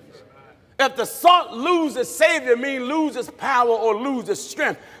seasoned. If the salt loses savior, means loses power or loses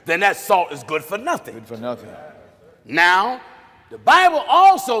strength, then that salt is good for nothing. Good for nothing. Now, the Bible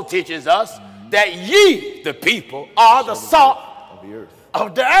also teaches us that ye, the people, are the salt Of the earth.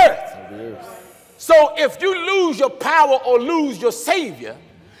 of the earth. Of the earth. So if you lose your power or lose your savior,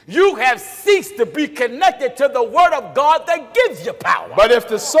 you have ceased to be connected to the word of God that gives you power. But if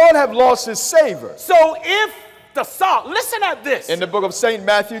the salt have lost his savor, So if the salt, listen at this. in the book of St.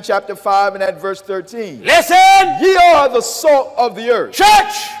 Matthew chapter 5 and at verse 13, Listen, ye are the salt of the earth.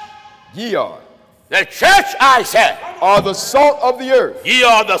 church, Ye are. the church, I said, Are the salt of the earth. ye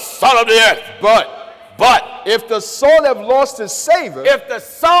are the salt of the earth. But If the salt have lost his savor, if the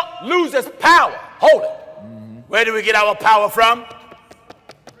salt loses power, hold it. Where do we get our power from?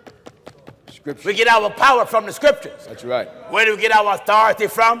 Scripture. We get our power from the scriptures. That's right. Where do we get our authority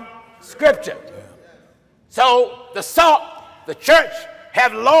from? Scripture. So the salt, the church,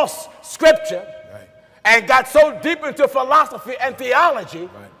 have lost scripture Right. and got so deep into philosophy and theology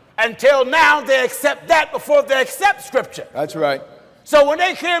until now they accept that before they accept scripture. That's right. So when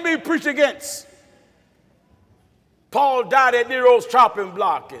they hear me preach against Paul died at Nero's chopping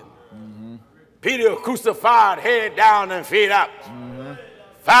block and Peter crucified, head down and feet up,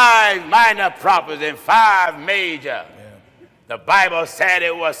 5 minor prophets and 5 major. The Bible said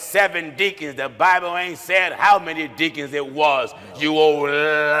it was 7 deacons. The Bible ain't said how many deacons it was, you old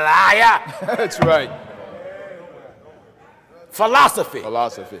liar. That's right. Philosophy,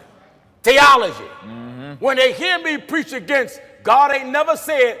 theology. When they hear me preach against God, ain't never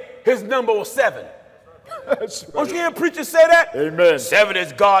said his number was 7. That's Don't you right. hear preachers say that? Amen. 7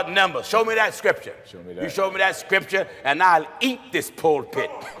 is God's number. Show me that scripture. Show me that. You show me that scripture, and I'll eat this pulpit.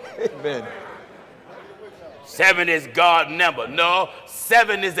 Amen. 7 is God's number. No,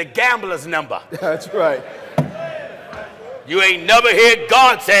 7 is the gambler's number. That's right. You ain't never heard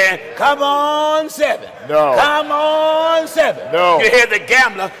God saying, come on, 7. No. Come on, 7. No. You hear the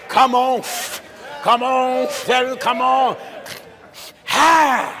gambler, come on, 7, come on.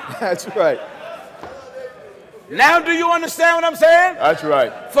 Ha! That's right. Now do you understand what I'm saying? That's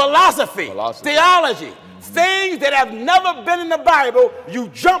right. Philosophy, Philosophy. theology, things that have never been in the Bible, you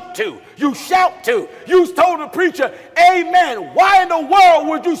jump to, you shout to. You told the preacher, amen. Why in the world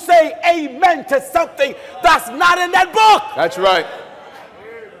would you say amen to something that's not in that book? That's right.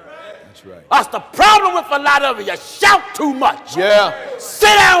 That's right. That's the problem with a lot of you. You shout too much. Yeah.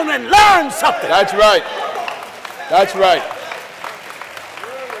 Sit down and learn something. That's right. That's right.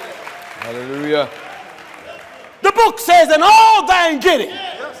 Hallelujah. The book says, in all thine getting,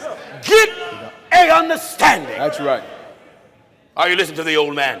 get a understanding. That's right. Are you listening to the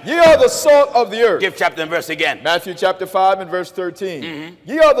old man? Ye are the salt of the earth. Give chapter and verse again. Matthew chapter 5 and verse 13.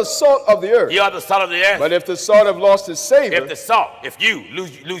 Ye are the salt of the earth. You are the salt of the earth. But if the salt have lost its savor, If the salt, if you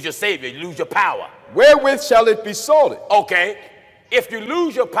lose your savior, you lose your power. wherewith shall it be salted? Okay, if you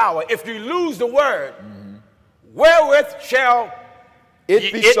lose your power, if you lose the word, wherewith shall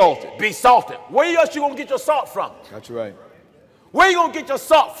It be salted. Be salted. Where else you gonna get your salt from? That's right. Where you gonna get your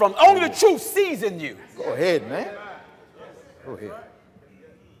salt from? Only the truth season you. Go ahead, man. Go ahead.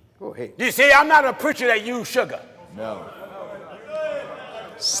 Go ahead. You see, I'm not a preacher that use sugar. No.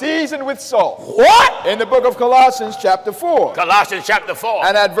 Seasoned with salt. What? In the book of Colossians chapter 4 Colossians chapter 4.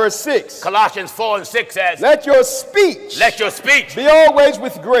 and at verse 6. Colossians 4 and 6 says, Let your speech let your speech be always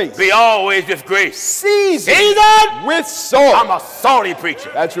with grace. be always with grace. Seasoned Seasoned? with salt. I'm a salty preacher.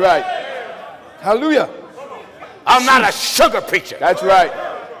 That's right. Hallelujah. I'm not a sugar preacher. That's right.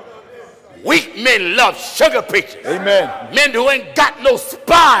 Weak men love sugar preachers. Amen. Men who ain't got no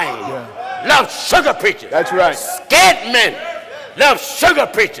spine love sugar preachers. That's right. Scared men love sugar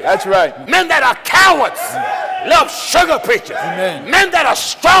preachers. That's right. Men that are cowards love sugar preachers. Amen. Men that are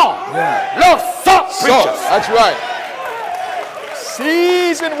strong love salt preachers. Salt. That's right.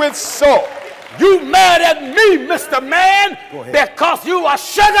 Seasoned with salt. You mad at me, Mr. Man, because you a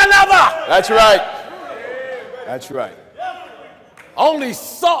sugar lover. That's right. That's right. Only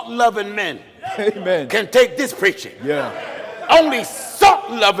salt-loving men Amen. can take this preaching. Yeah. Only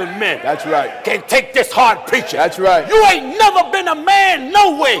salt-loving men That's right. can take this hard preaching. That's right. You ain't never been a man,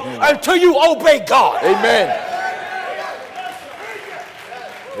 no way, until you obey God. Amen.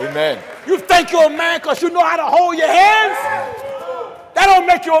 Amen. You think you're a man because you know how to hold your hands? That don't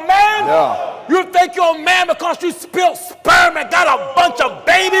make you a man. Yeah. You think you're a man because you spilled sperm and got a bunch of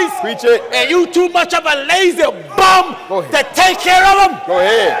babies? Preach it. And you too much of a lazy bum Go ahead. to take care of them? Go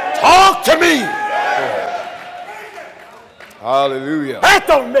ahead. Talk to me. Hallelujah. That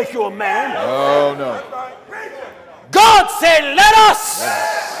don't make you a man. Oh, no. God said, let us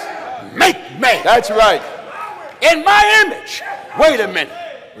make man. That's right. in my image. Wait a minute.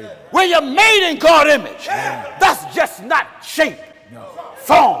 When you're made in God's image, that's just not shape,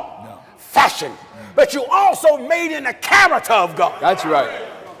 form, fashion, but you also made in the character of God. That's right.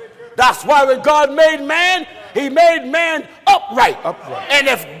 That's why when God made man, he made man upright. And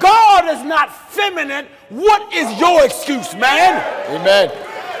if God is not feminine, what is your excuse, man? Amen.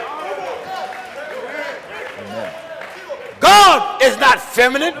 God is not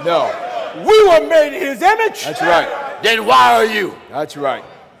feminine. No. We were made in his image. That's right. Then why are you? That's right.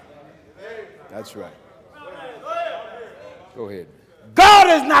 That's right. Go ahead. God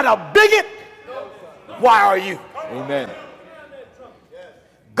is not a bigot. Why are you? Amen.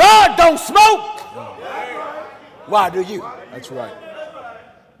 God don't smoke. Why do you? That's right.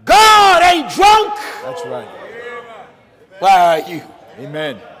 God ain't drunk. That's right. Why are you?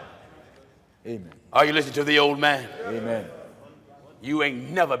 Amen. Amen. Are you listening to the old man? Amen. You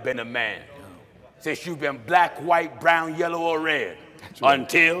ain't never been a man since you've been black, white, brown, yellow, or red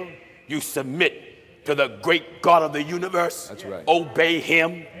until you submit to the great God of the universe. That's right. Obey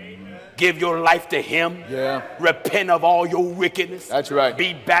him. Give your life to him. Yeah. Repent of all your wickedness. That's right.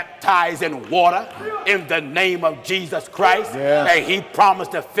 Be baptized in water in the name of Jesus Christ. Yeah. And he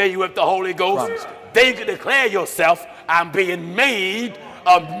promised to fill you with the Holy Ghost. Promised. Then you can declare yourself, I'm being made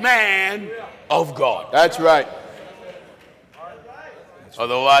a man of God. That's right.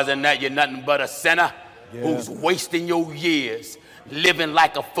 Otherwise than that, you're nothing but a sinner who's wasting your years living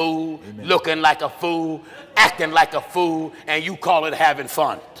like a fool, looking like a fool, acting like a fool, and you call it having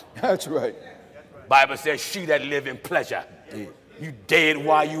fun. That's right. Bible says, she that live in pleasure, you dead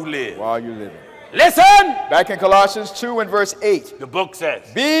while you live. While you living. Listen! Back in Colossians 2 and verse 8. The book says,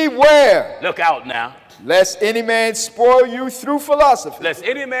 beware, look out now. lest any man spoil you through philosophy. Lest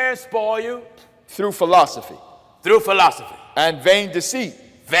any man spoil you Through philosophy. through philosophy. And vain deceit.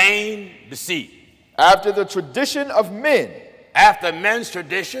 Vain deceit. After the tradition of men. After men's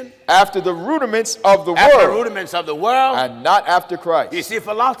tradition. After the rudiments of the After the world. rudiments of the world. And not after Christ. You see,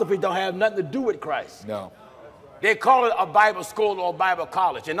 philosophy don't have nothing to do with Christ. No. They call it a Bible school or a Bible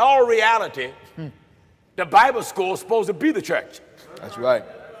college. In all reality, the Bible school is supposed to be the church. That's right.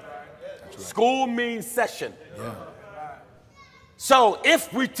 School means session. Yeah. So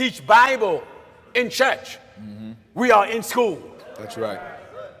if we teach Bible in church, we are in school. That's right.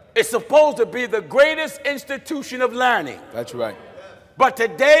 It's supposed to be the greatest institution of learning. That's right. But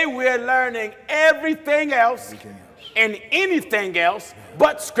today we're learning everything else and anything else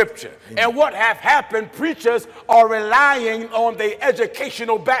but Scripture. And what have happened, preachers are relying on their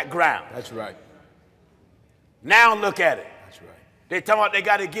educational background. That's right. Now look at it. That's right. They're talking about they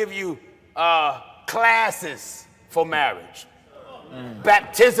got to give you classes for marriage.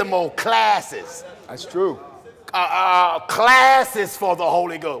 Baptismal classes. That's true. Classes for the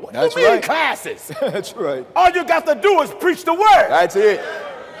Holy Ghost. What That's do you mean right. classes? That's right. All you got to do is preach the word. That's it.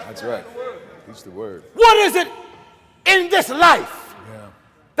 That's right. Preach the word. What is it in this life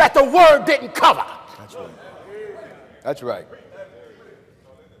that the word didn't cover? That's right. That's right.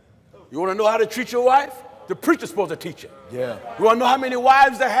 You want to know how to treat your wife? The preacher's supposed to teach it. Yeah. You want to know how many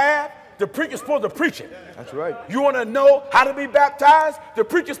wives they have? The preacher's supposed to preach it. That's right. You want to know how to be baptized? The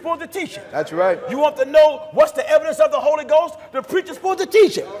preacher's supposed to teach it. That's right. You want to know what's the evidence of the Holy Ghost? The preacher's supposed to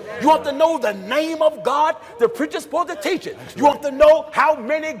teach it. You want to know the name of God? The preacher's supposed to teach it. You want to know how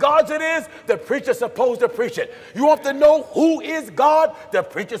many gods it is? The preacher's supposed to preach it. You want to know who is God? The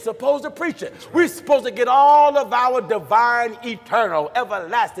preacher's supposed to preach it. We're supposed to get all of our divine, eternal,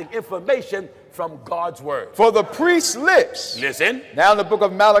 everlasting information from God's word. For the priest's lips. Listen. Now in the book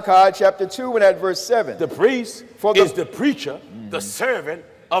of Malachi chapter 2 and at verse 7. The priest is the preacher, the servant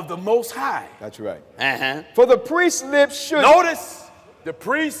of the Most High. That's right. Uh-huh. For the priest's lips should. Notice the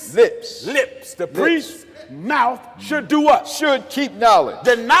priest's lips. The priest's mouth should do what? Should keep knowledge.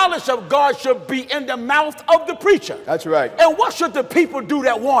 The knowledge of God should be in the mouth of the preacher. That's right. And what should the people do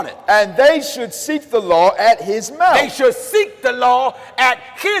that want it? And they should seek the law at his mouth. They should seek the law at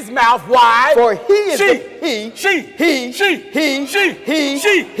his mouth. Why? For he is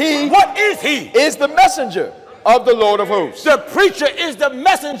What is he? Is the messenger of the Lord of hosts. The preacher is the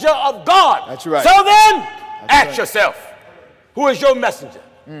messenger of God. That's right. So then, ask yourself, who is your messenger?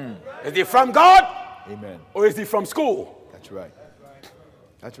 Is he from God? Amen. Or is he from school? That's right.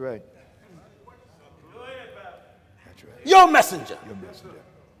 That's right. That's right. Your messenger. Your messenger.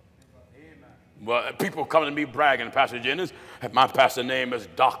 Well, people come to me bragging, Pastor Jennings, my pastor name is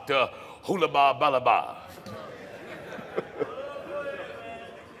Dr. Hulaba Balaba.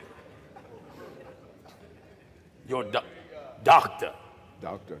 Your doctor.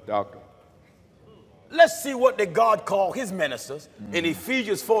 Doctor. Let's see what did God call his ministers in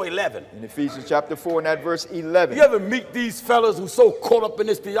Ephesians 4:11. In Ephesians chapter 4 and that verse 11. You ever meet these fellas who so caught up in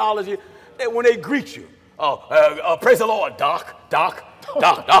this theology that when they greet you, praise the Lord, Doc, what's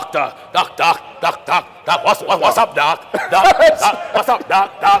up, Doc? What's up,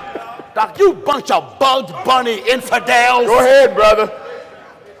 Doc, you bunch of Bugs Bunny infidels. Go ahead, brother.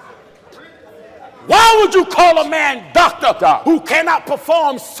 Why would you call a man doctor who cannot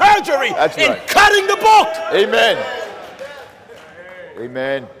perform surgery in cutting the book? Amen.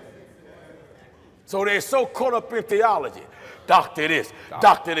 Amen. So they're so caught up in theology. Doctor this,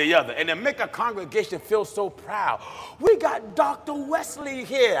 doctor the other. And they make a congregation feel so proud. We got Dr. Wesley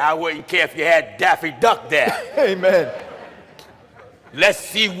here. I wouldn't care if you had Daffy Duck there. Amen. Let's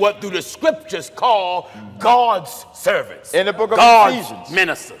see what do the scriptures call God's servants. In the book of God's Ephesians.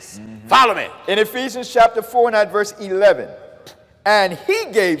 ministers. Follow me. In Ephesians chapter 4 and at verse 11. And he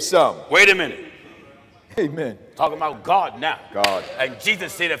gave some. Wait a minute. Amen. Talking about God now. God. And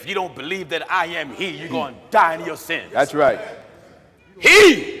Jesus said, if you don't believe that I am he, you're going to die in your sins. That's right.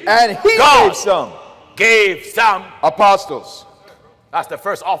 He. And he God gave some. Gave some. Apostles. That's the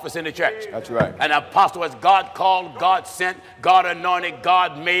first office in the church. That's right. An apostle is God called, God sent, God anointed,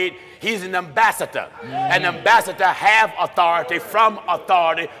 God made. He's an ambassador. An ambassador have authority from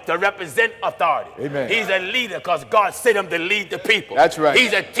authority to represent authority. Amen. He's a leader because God sent him to lead the people. That's right.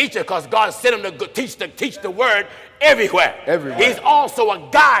 He's a teacher because God sent him to teach the word everywhere. Everywhere. He's also a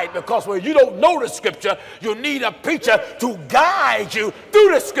guide because when you don't know the scripture, you need a preacher to guide you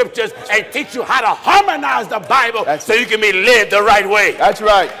through the scriptures and teach you how to harmonize the Bible so you can be led the right way. That's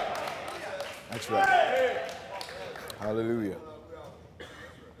right. That's right. Hallelujah.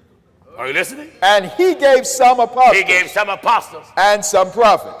 Are you listening? And he gave some apostles. He gave some apostles. And some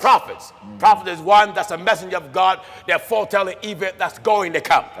prophets. Prophets. Prophet is one that's a messenger of God that foretell an event that's going to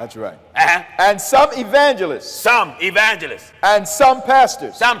come. That's right. Uh-huh. And some evangelists. Some evangelists. And some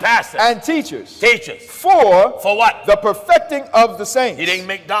pastors. Some pastors. And teachers. Teachers. For what? The perfecting of the saints. He didn't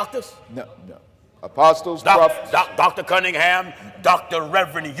make doctors? No. Apostles, prophets. Dr. Cunningham, Dr.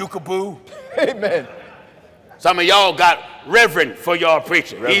 Reverend Yukabu. Amen. Some of y'all got Reverend for your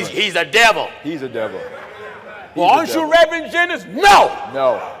preacher. He's a devil. He's a devil. Well, aren't you Reverend Jennings? No.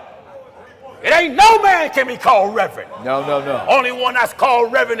 It ain't no man can be called Reverend. No. Only one that's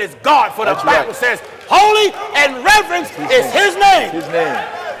called Reverend is God. For the Bible says, holy and reverence is his name. His name.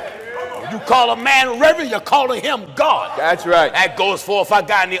 You call a man Reverend, you're calling him God. That's right. That goes for if I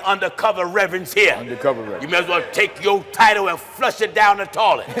got any undercover reverends here. Undercover reverends. You may as well take your title and flush it down the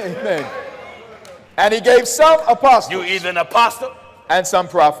toilet. Amen. And he gave some apostles. You either an apostle. And some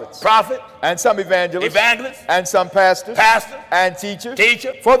prophets. Prophet. And some evangelists. And some pastors. And teachers.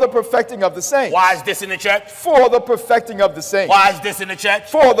 For the perfecting of the saints. Why is this in the church? For the perfecting of the saints. Why is this in the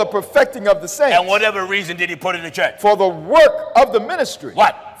church? For the perfecting of the saints. And whatever reason did he put in the church? For the work of the ministry.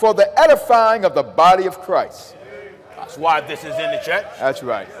 What? For the edifying of the body of Christ. That's why this is in the church. That's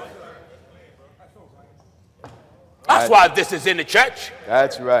right. That's why this is in the church.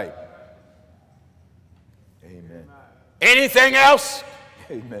 That's right. Amen. Anything else?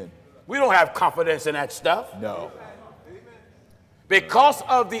 Amen. We don't have confidence in that stuff. No. Because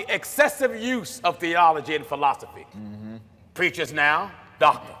of the excessive use of theology and philosophy. Preachers now,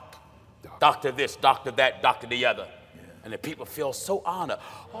 doctor this, doctor that, doctor the other. Yeah. And the people feel so honored.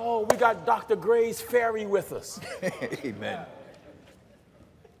 Oh, we got Dr. Gray's Ferry with us. Amen.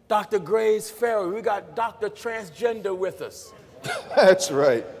 Dr. Gray's Ferry. We got Dr. Transgender with us. That's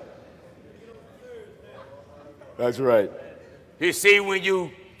right. That's right. You see, when your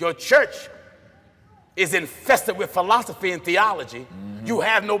church is infested with philosophy and theology, you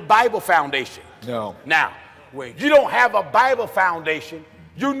have no Bible foundation. No. Now, when you don't have a Bible foundation,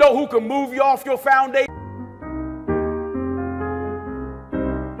 you know who can move you off your foundation?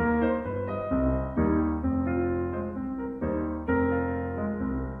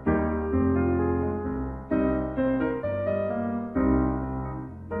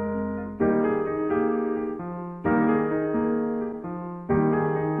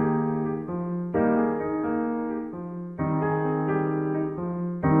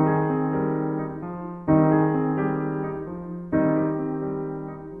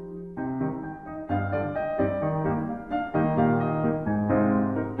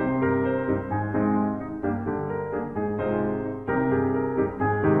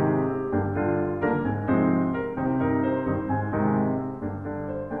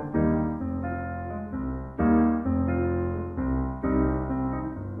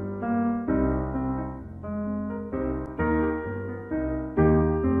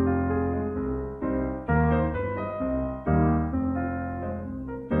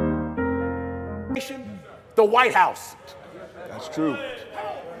 the White House. That's true.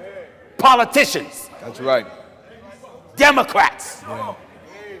 Politicians. That's right. Democrats. Yeah.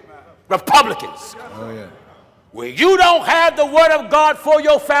 Republicans. Oh, yeah. Where you don't have the word of God for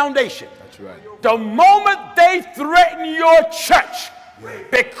your foundation. That's right. The moment they threaten your church,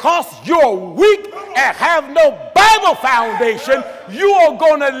 because you're weak and have no Bible foundation, you are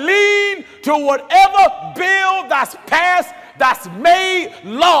going to lean to whatever bill that's passed, that's made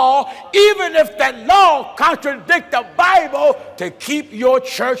law, even if that law contradicts the Bible, to keep your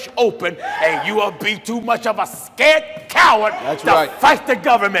church open, and you will be too much of a scared coward to fight the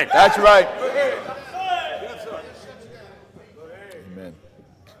government. That's right. Amen.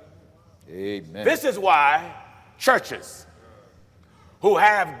 Amen. This is why churches who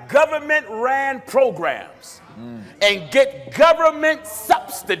have government-ran programs and get government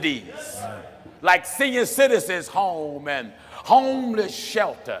subsidies, like senior citizens home and homeless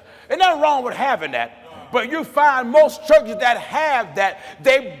shelter. There's nothing wrong with having that, but you find most churches that have that,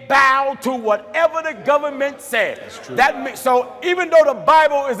 they bow to whatever the government says. That's true. So even though the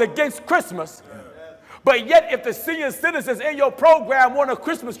Bible is against Christmas, but yet if the senior citizens in your program want a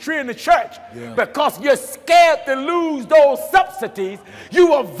Christmas tree in the church, because you're scared to lose those subsidies, you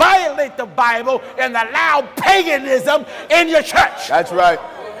will violate the Bible and allow paganism in your church. That's right.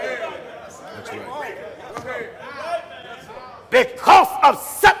 Because of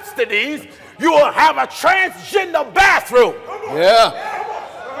subsidies, you will have a transgender bathroom.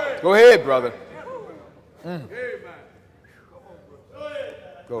 Yeah. Go ahead, brother.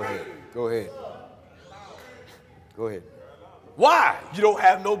 Go ahead. Go ahead. Go ahead. Why? You don't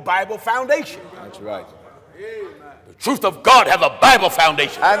have no Bible foundation. That's right. The truth of God has a Bible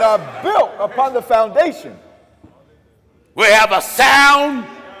foundation. And are built upon the foundation. We have a sound,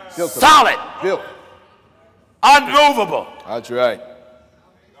 solid, built, unmovable. That's right.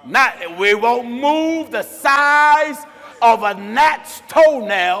 We won't move the size of a gnat's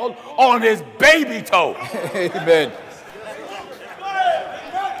toenail on his baby toe. Amen.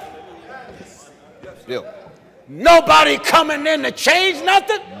 Built. Nobody coming in to change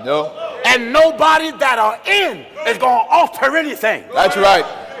nothing. No. And nobody that are in is going to alter anything. That's right.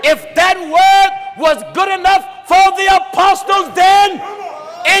 If that word was good enough for the apostles then,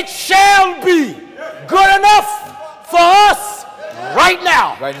 it shall be good enough for us right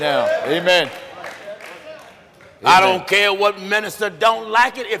now. Right now. Amen. I don't care what minister don't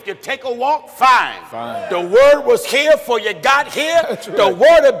like it. If you take a walk, fine. Fine. The word was here for you got here. That's right. The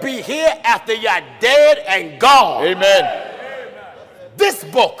word will be here after you're dead and gone. Amen. This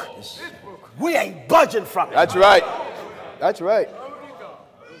book, we ain't budging from it. That's right. That's right.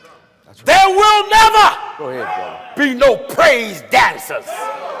 There will never Go ahead, brother. be no praise dancers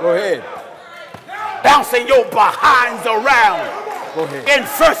Go ahead. bouncing your behinds around Go ahead. in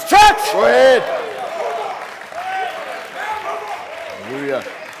First Church. Go ahead. Hallelujah.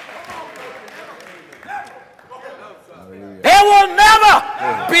 Hallelujah. There will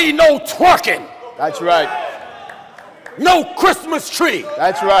never be no twerking, That's right. no Christmas tree,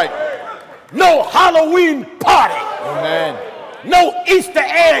 That's right. no Halloween party, Amen. no Easter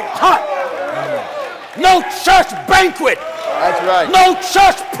egg hunt, no church banquet, That's right. no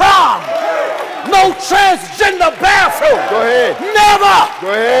church prom, no transgender bathroom. Go ahead. Never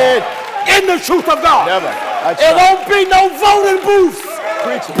Go ahead. in the truth of God. Never. That's It right. won't be no voting booths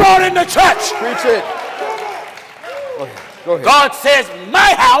Preach it. brought in the church. Preach it. Go ahead. Go ahead. God says,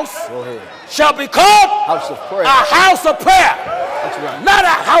 my house Go ahead. shall be called House of prayer. a house of prayer. That's right. Not a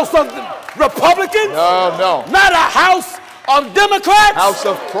house of Republicans. No, no. Not a house of Democrats. House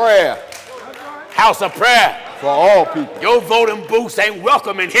of prayer House of prayer. for all people. Your voting booths ain't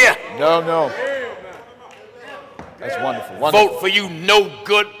welcome in here. No, no. That's wonderful. Wonderful. Vote for you no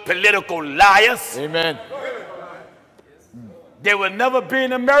good political liars. Amen. There will never be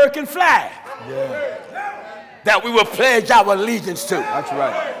an American flag that we will pledge our allegiance to. That's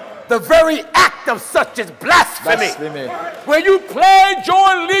right. The very act of such is blasphemy. Blasphemy. When you pledge your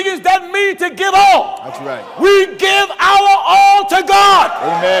allegiance, that means to give all. That's right. We give our all to God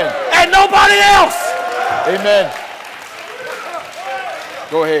Amen. and nobody else. Amen.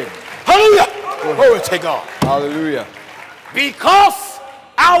 Go ahead. Hallelujah. Glory to God. Hallelujah. Because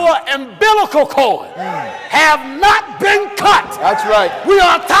our umbilical cord have not been cut. That's right. We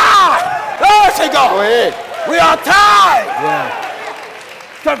are tied. Glory to God. Go ahead. We are tied Yeah.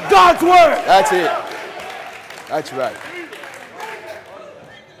 to God's word. That's it. That's right.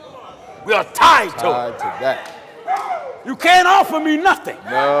 We are tied to it. Tied to that. You can't offer me nothing.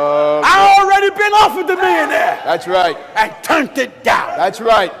 No. I already been offered the millionaire. That's right. And turned it down. That's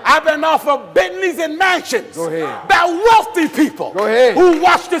right. I've been offered Bentleys and mansions. Go ahead. By wealthy people. Go ahead. Who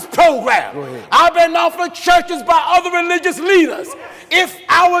watch this program. Go ahead. I've been offered churches by other religious leaders. If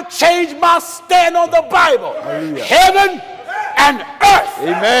I would change my stand on the Bible, Hallelujah. heaven and earth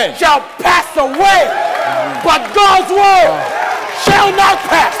Amen. shall pass away, but God's word shall not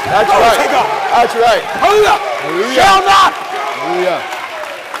pass. That's Glory right. to God. That's right. Hallelujah. Hallelujah. Shall not. Hallelujah.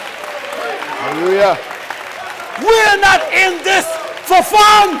 Hallelujah. We're not in this for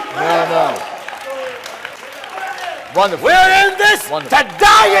fun. No. Wonderful. We're in this Wonderful. to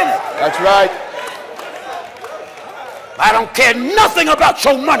die in it. That's right. I don't care nothing about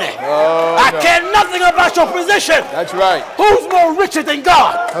your money. I care nothing about your position. That's right. Who's more richer than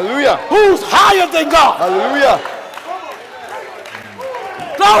God? Hallelujah. Who's higher than God? Hallelujah.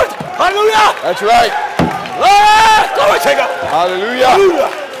 Glory. Hallelujah. That's right. Glory to God. Hallelujah.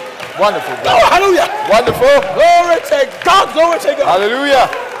 Hallelujah. Wonderful. Glory. Hallelujah. Wonderful. Glory to God. Glory to God. Hallelujah.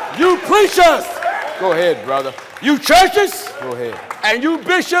 You preachers, Go ahead, brother. you churches, Go ahead. and you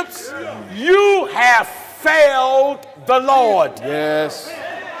bishops, you have failed the Lord. Yes.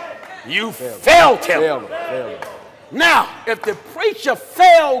 You failed him. Fail him. Fail him. Now, if the preacher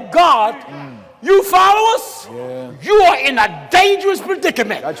failed God, you followers, Yeah. you are in a dangerous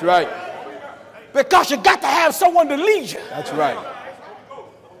predicament That's right. because you got to have someone to lead you. That's right.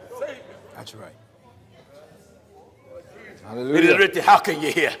 That's right. It is Hallelujah. written, how can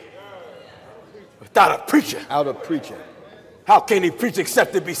you hear without a preacher? Out of preaching. How can he preach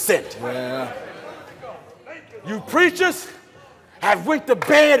except to be sent? Yeah. You preachers have went to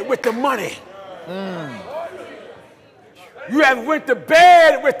bed with the money. You have went to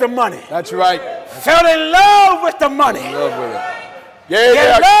bed with the money. That's right. Fell in love with the money. Love with it. You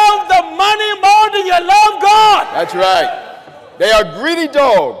Yeah. love the money more than you love God. That's right. They are greedy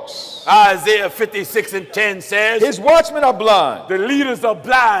dogs. Isaiah 56:10 says, His watchmen are blind. the leaders are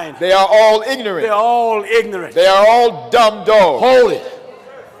blind. They are all ignorant. They're all ignorant. They are all dumb dogs. Hold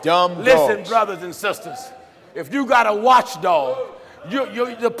it. Dumb Listen, dogs. brothers and sisters, if you got a watchdog,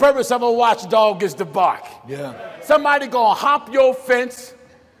 the purpose of a watchdog is to bark. Yeah. Somebody gonna hop your fence.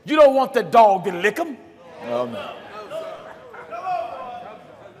 You don't want the dog to lick him. Oh, no.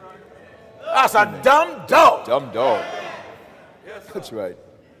 That's a dumb dog. Dumb dog. That's right.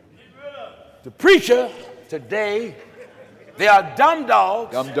 The preacher today, they are dumb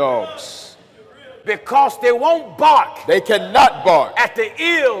dogs Dumb dogs. because they won't bark They cannot bark. at the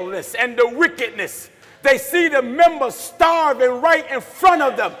illness and the wickedness. They see the members starving right in front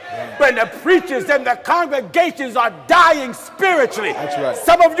of them. When the preachers and the congregations are dying spiritually. That's right.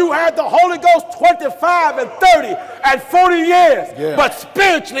 Some of you had the Holy Ghost 25 and 30 and 40 years. Yeah. But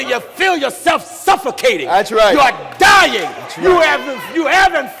spiritually you feel yourself suffocating. That's right. You are dying. That's You right. you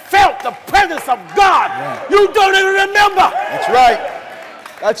haven't felt the presence of God. Yeah. You don't even remember. That's right.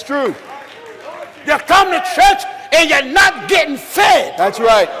 That's true. You come to church and you're not getting fed. That's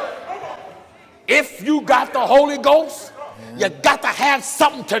right. If you got the Holy Ghost, you got to have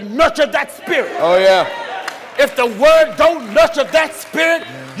something to nurture that spirit. Oh, yeah. If the word don't nurture that spirit,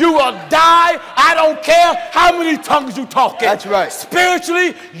 you will die. I don't care how many tongues you talking. That's right.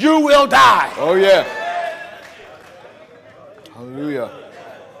 Spiritually, you will die. Oh, yeah. Hallelujah.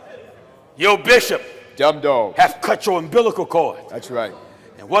 Your bishop Dumb dog. has cut your umbilical cord. That's right.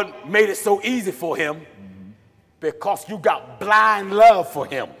 And what made it so easy for him? Because you got blind love for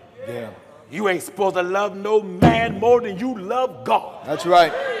him. Yeah. You ain't supposed to love no man more than you love God. That's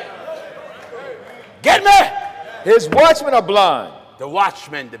right. Get me? His watchmen are blind. The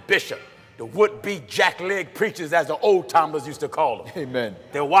watchman, the bishop, the would-be jackleg preachers, as the old-timers used to call them. Amen.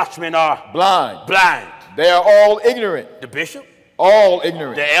 The watchmen are Blind. blind. They are all ignorant. The bishop, All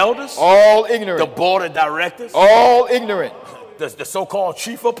ignorant. the elders, All the ignorant. board of directors, All ignorant. the so-called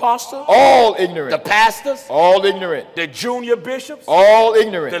chief apostle, All the ignorant. pastors, All ignorant. the junior bishops, All the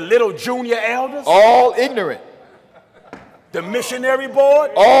ignorant. little junior elders, All ignorant. the missionary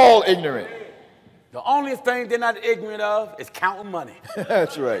board. All ignorant. The only thing they're not ignorant of is counting money.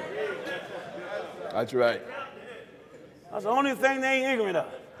 That's right. That's right. That's the only thing they ain't ignorant of.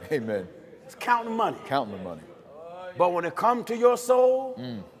 Amen. It's counting money. Counting the money. But when it comes to your soul,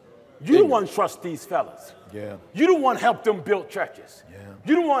 you don't want to trust these fellas. Yeah. You don't want to help them build churches. Yeah.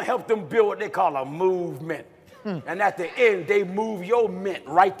 You don't want to help them build what they call a movement. And at the end, they move your mint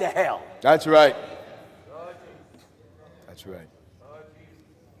right to hell. That's right. That's right.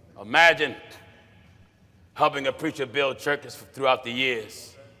 Imagine helping a preacher build churches throughout the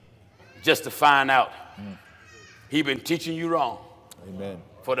years just to find out he been teaching you wrong Amen.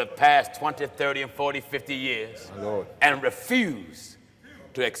 for the past 20, 30, and 40, 50 years My Lord. and refuse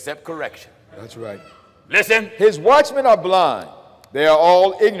to accept correction. That's right. Listen. His watchmen are blind. They are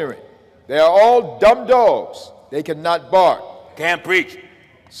all ignorant. They are all dumb dogs. They cannot bark. Can't preach.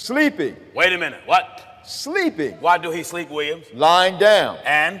 Sleeping. Wait a minute. What? Sleeping. Why do he sleep, Williams? Lying down.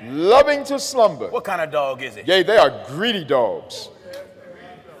 And? Loving to slumber. What kind of dog is it? Yea, they are greedy dogs.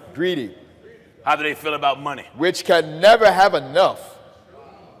 Greedy. How do they feel about money? Which can never have enough.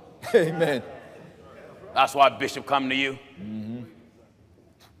 Amen. That's why Bishop come to you. Mm-hmm.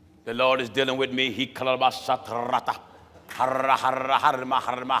 The Lord is dealing with me. He That's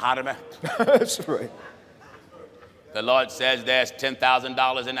right. The Lord says there's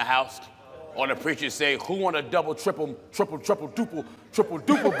 $10,000 in the house. Or the preacher say, who want a double, triple, duple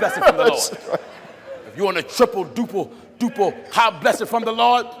blessing from the Lord? Right. If you want a triple, duple, high blessing from the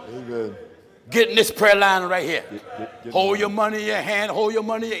Lord, amen. Get in this prayer line right here. Hold your money in your hand, hold your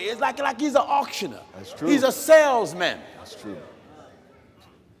money in your hand. It's like he's an auctioneer. That's true. He's a salesman. That's true.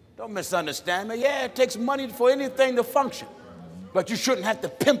 Don't misunderstand me. Yeah, it takes money for anything to function. But you shouldn't have to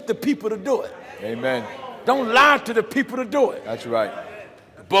pimp the people to do it. Amen. Don't lie to the people to do it. That's right.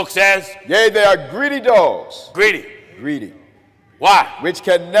 The book says, yea, they are greedy dogs. Greedy. Greedy. Why? Which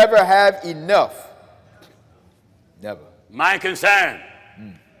can never have enough. Never. My concern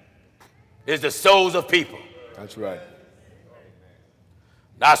is the souls of people. That's right.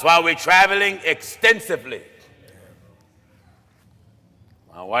 That's why we're traveling extensively.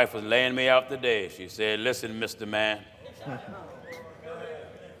 My wife was laying me out today. She said, listen, Mr. Man.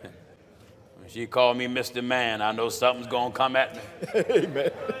 When she called me Mr. Man, I know something's going to come at me.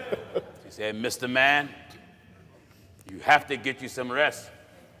 Amen. She said, Mr. Man, you have to get you some rest.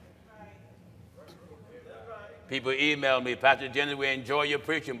 People emailed me, Pastor Jennings, we enjoy your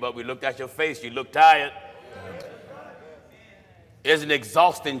preaching, but we looked at your face, you look tired. It's an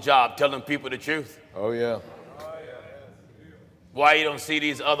exhausting job telling people the truth. Oh, yeah. Why you don't see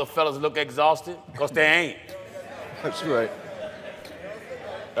these other fellas look exhausted? Because they ain't. That's right.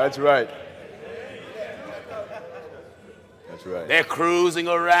 That's right. That's right. They're cruising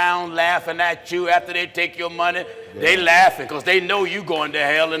around laughing at you after they take your money. Yeah. They laughing because they know you going to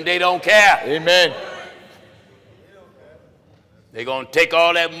hell and they don't care. Amen. They're going to take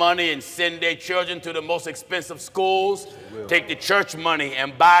all that money and send their children to the most expensive schools, take the church money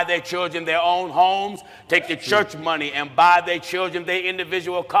and buy their children their own homes, take the church money and buy their children their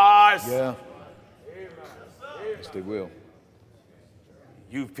individual cars. Yeah. Yes, they will.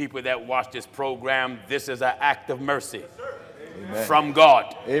 You people that watch this program, this is an act of mercy. Amen. From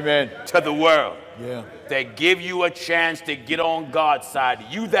God. Amen. To the world. Yeah. They give you a chance to get on God's side.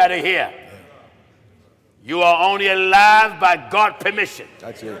 You that are here. You are only alive by God's permission.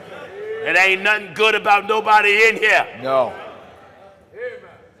 That's it. It ain't nothing good about nobody in here. No.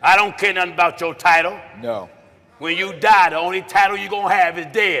 I don't care nothing about your title. No. When you die, the only title you're going to have is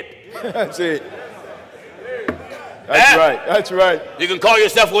dead. That's it. That's right. That's right. You can call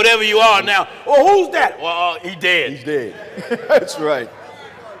yourself whatever you are now. Well, who's that? Well, he's dead. He's dead. That's right.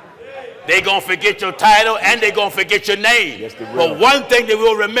 They're going to forget your title and they're going to forget your name. Yes, they will. But one thing they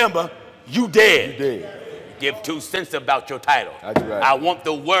will remember, you dead. You dead. Give 2 cents about your title. That's right. I want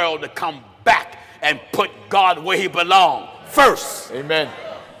the world to come back and put God where he belongs. First. Amen.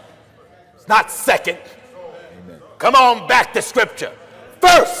 It's not second. Amen. Come on back to scripture.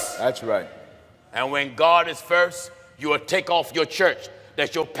 First. That's right. And when God is first, you will take off your church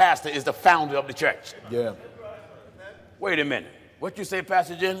that your pastor is the founder of the church. Yeah. Wait a minute. What you say,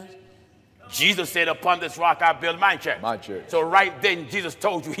 Pastor Jennings? Jesus said, upon this rock I build my church. My church. So right then, Jesus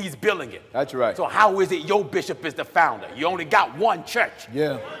told you he's building it. That's right. So how is it your bishop is the founder? You only got one church.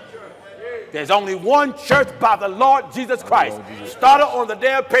 Yeah. There's only one church by the Lord Jesus Christ. Lord Jesus started on the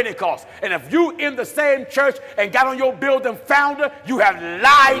day of Pentecost. And if you in the same church and got on your building founder, you have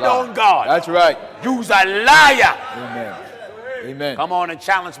lied on God. That's right. You's a liar. Amen. Amen. Come on and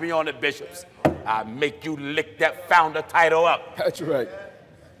challenge me on it, bishops. I make you lick that founder title up. That's right.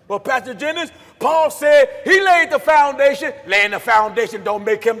 Well, Pastor Jennings, Paul said he laid the foundation. Laying the foundation don't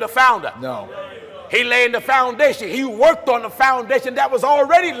make him the founder. No. He laid the foundation. He worked on the foundation that was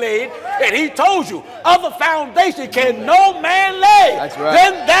already laid. And he told you, other foundation can no man lay. That's right.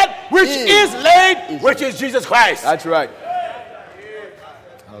 Than that which is laid, which is Jesus Christ. That's right.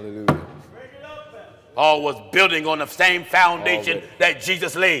 Hallelujah. Paul was building on the same foundation that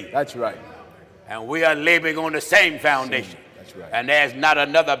Jesus laid. That's right. And we are laboring on the same foundation. That's right. And there's not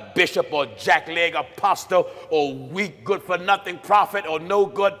another bishop or jackleg apostle or weak good-for-nothing prophet or no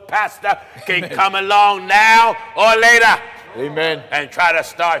good pastor can come along now or later. Amen. And try to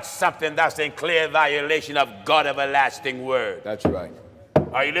start something that's in clear violation of God's everlasting word. That's right.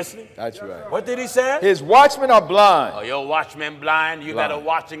 Are you listening? That's right. What did he say? His watchmen are blind. Oh, your watchmen blind? You that are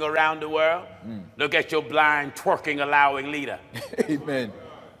watching around the world? Look at your blind, twerking, allowing leader. Amen.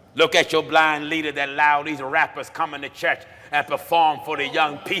 Look at your blind leader that allowed these rappers coming to church and perform for the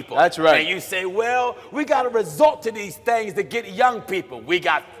young people. That's right. And you say, well, we got to resort to these things to get young people. We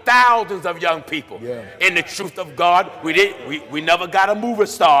got thousands of young people. Yeah. In the truth of God, we never got a movie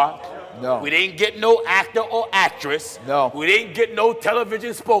star. No. We didn't get no actor or actress. No. We didn't get no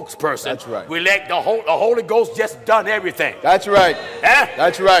television spokesperson. That's right. We let the Holy Ghost just done everything. That's right. Huh?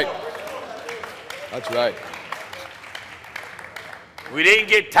 That's right. That's right. We didn't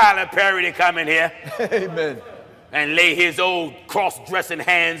get Tyler Perry to come in here Amen. and lay his old cross-dressing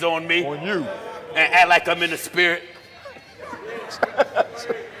hands on me On you. and act like I'm in the spirit.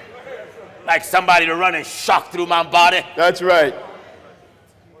 Like somebody to run and shock through my body. That's right.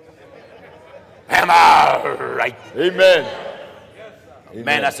 Am I right? Amen. Amen.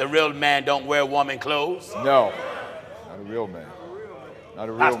 Man, that's a real man. Don't wear woman clothes. No. Not a real man. Not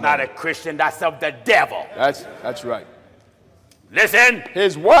a real That's man. not a Christian. That's of the devil. That's right. Listen.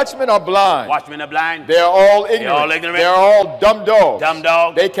 His watchmen are blind. Watchmen are blind. They are all ignorant. They're all ignorant. They are all dumb dogs. Dumb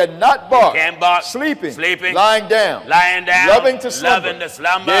dogs. They cannot bark. Can't bark. Sleeping. Sleeping. Lying down. Lying down. Loving to slumber. Loving to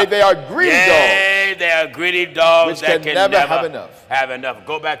slumber. Yea, they are greedy dogs. Yea, they are greedy dogs Which that can can never have enough. Have enough.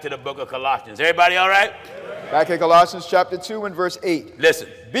 Go back to the book of Colossians. Everybody all right? Back in Colossians chapter 2 and verse 8. Listen.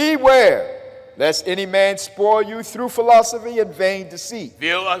 Beware, lest any man spoil you through philosophy and vain deceit.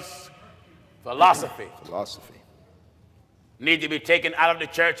 Viewers, philosophy Philosophy. need to be taken out of the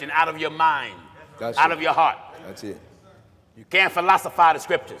church and out of your mind, That's out it. of your heart. That's it. You can't philosophize the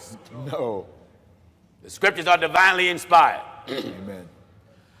scriptures. No. The scriptures are divinely inspired. Amen.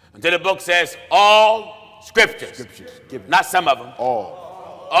 Until the book says all scriptures. Scriptures given. Not some of them.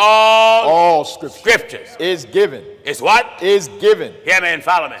 All scripture Scriptures. is given. It's what? Is given. Hear me and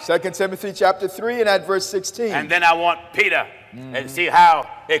follow me. 2 Timothy chapter 3 and at verse 16. And then I want Peter and see how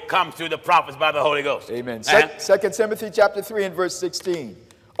it comes through the prophets by the Holy Ghost. Amen. Uh-huh. 2 Timothy chapter 3 and verse 16.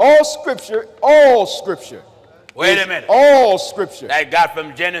 All scripture. Wait a minute. All scripture. That got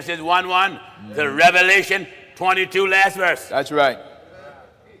from Genesis 1:1 to Revelation 22, last verse. That's right.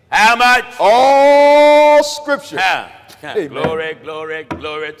 How much? All scripture. Amen. Glory, glory,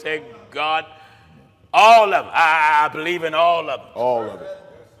 glory to God. All of them. I believe in all of them. All of it.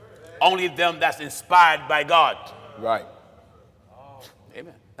 Only them that's inspired by God. Right.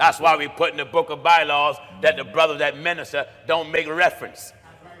 Amen. That's why we put in the book of bylaws that the brothers that minister don't make reference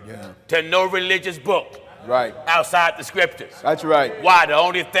to no religious book Right. outside the scriptures. That's right. Why? The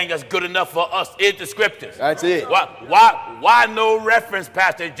only thing that's good enough for us is the scriptures. That's it. Why no reference,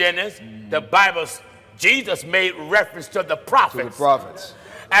 Pastor Jennings? The Bible, Jesus made reference to the prophets. To the prophets.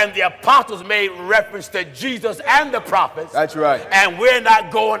 And the apostles made reference to Jesus and the prophets. That's right. And we're not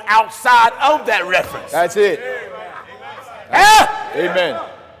going outside of that reference. That's it. Amen.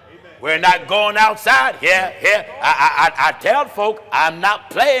 We're not going outside. I tell folk, I'm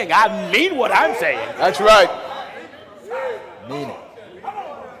not playing. I mean what I'm saying. That's right. Mean it.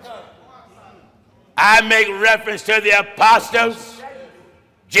 I make reference to the apostles,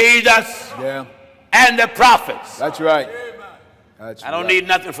 Jesus, and the prophets. That's right. I don't need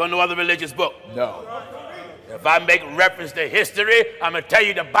nothing from no other religious book. No. If I make reference to history, I'm going to tell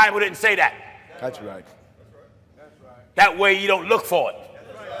you the Bible didn't say that. That's right. That way you don't look for it.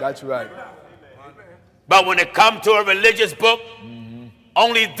 That's right. But when it comes to a religious book,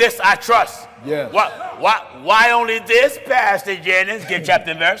 only this I trust. Yeah. Why only this, Pastor Jennings? Give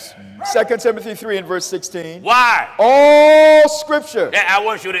chapter and verse. 2 Timothy 3 and verse 16. Why? All scripture. Yeah, I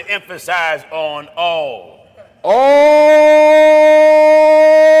want you to emphasize on all.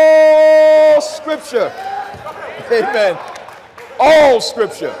 All scripture. Amen. All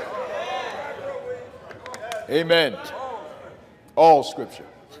scripture. Amen. All scripture.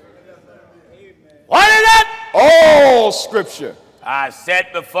 What is it? All scripture. I said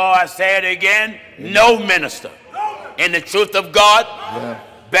before, I say it again, no minister in the truth of God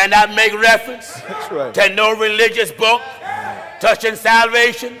better not make reference to no religious book touching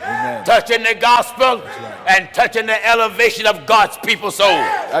salvation, touching the gospel, and touching the elevation of God's people's soul.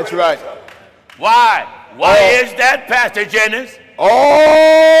 That's right. Why? Why is that, Pastor Jennings? All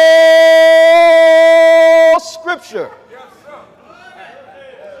scripture.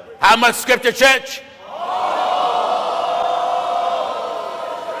 How much scripture, church?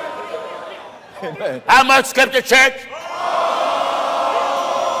 Amen. How much scripture, church?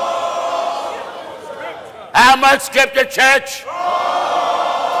 How much scripture, church?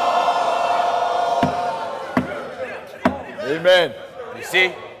 Amen. You see,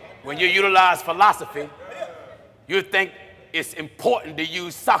 when you utilize philosophy, you think it's important to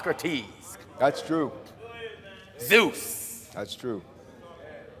use Socrates, That's true. Zeus. That's true.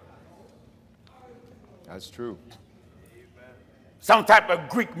 That's true. Some type of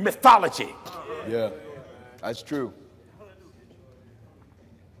Greek mythology. Yeah. That's true.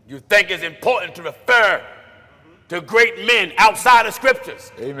 You think it's important to refer to great men outside of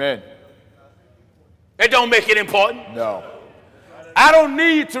scriptures. Amen. It don't make it important. No. I don't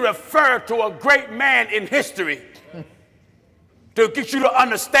need to refer to a great man in history to get you to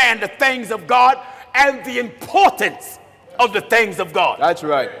understand the things of God and the importance of the things of God. That's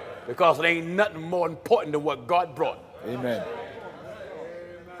right. Because it ain't nothing more important than what God brought. Amen.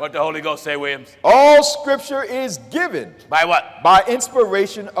 What the Holy Ghost say, Williams? All scripture is given By what? by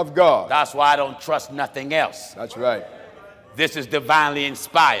inspiration of God. That's why I don't trust nothing else. That's right. This is divinely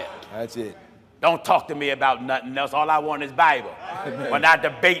inspired. That's it. Don't talk to me about nothing else. All I want is Bible. When I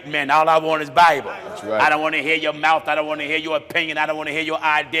debate men, all I want is Bible. That's right. I don't want to hear your mouth. I don't want to hear your opinion. I don't want to hear your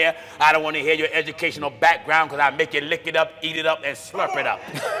idea. I don't want to hear your educational background, because I make you lick it up, eat it up, and slurp it up.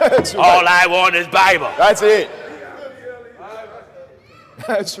 That's right. All I want is Bible. That's it.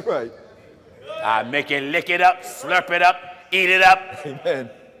 That's right. I make you lick it up, slurp it up, eat it up.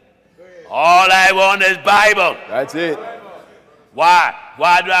 Amen. All I want is Bible. That's it. Why?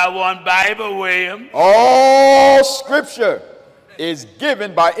 Why do I want Bible, William? All scripture is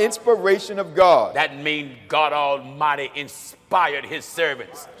given by inspiration of God. That means God Almighty inspired his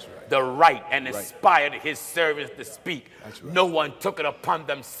servants to write and inspired his servants to speak. That's right. No one took it upon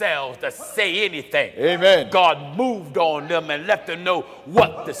themselves to say anything. Amen. God moved on them and let them know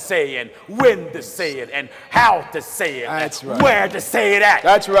what to say and when to say it and how to say it. That's and right. where to say it at.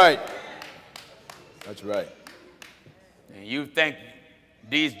 That's right. That's right. And you think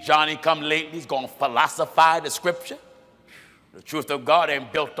these Johnny-come-latelys going to philosophize the scripture? The truth of God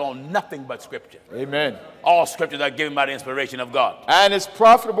ain't built on nothing but scripture. Amen. All scriptures are given by the inspiration of God. And it's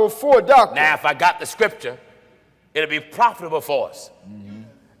profitable for doctrine. Now, if I got the scripture, it'll be profitable for us.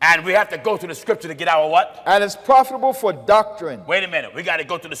 And we have to go to the scripture to get our what? And it's profitable for doctrine. Wait a minute. We got to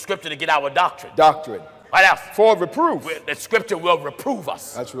go to the scripture to get our doctrine. Doctrine. What else? For reproof. The scripture will reprove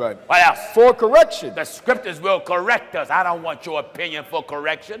us. That's right. What else? For correction. The scriptures will correct us. I don't want your opinion for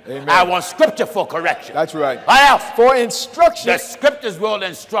correction. Amen. I want scripture for correction. That's right. What else? For instruction. The scriptures will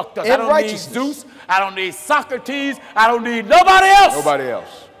instruct us. In I don't need righteousness. Zeus. I don't need Socrates. I don't need nobody else. Nobody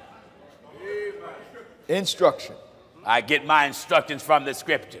else. Instruction. I get my instructions from the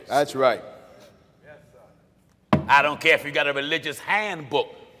scriptures. That's right. I don't care if you got a religious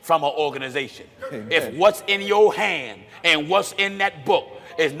handbook from an organization. Amen. If what's in your hand and what's in that book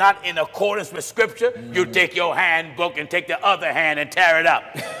is not in accordance with scripture, you take your handbook and take the other hand and tear it up.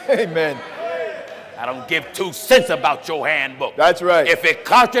 Amen. I don't give 2 cents about your handbook. That's right. If it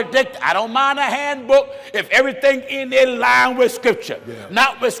contradicts, I don't mind a handbook if everything in line with scripture. Yeah.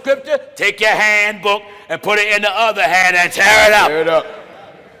 Not with scripture, take your handbook and put it in the other hand and tear it up. Tear it up.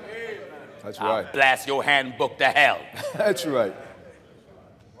 That's I'll right. blast your handbook to hell. That's right.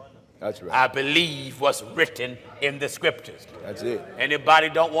 That's right. I believe what's written in the scriptures. That's it. Anybody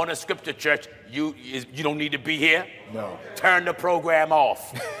don't want a scripture church, you don't need to be here. No. Turn the program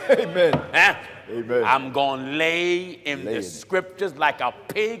off. Amen. Huh? Amen. I'm going to lay in Lay the in. scriptures like a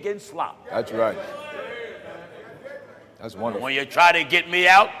pig in slop. That's right. That's wonderful. When you try to get me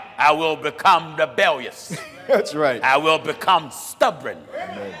out, I will become rebellious. That's right. I will become stubborn.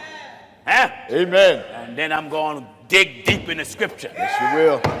 Amen. Huh? Amen. And then I'm going to dig deep in the scripture. Yes, you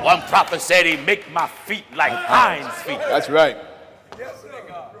will. One prophet said he make my feet like hinds feet. That's right.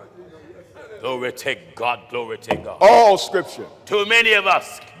 Glory to God, glory to God. All scripture. Too many of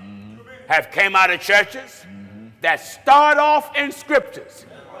us have came out of churches that start off in scriptures.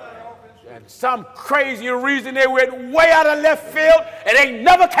 And some crazy reason they went way out of left field and they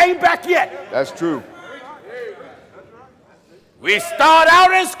never came back yet. That's true. We start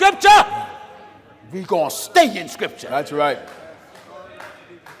out in scripture. We gonna stay in scripture. That's right.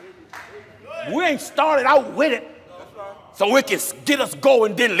 We ain't started out with it so it can get us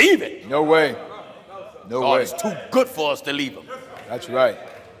going, then leave it. No way. No God way. is too good for us to leave him. That's right.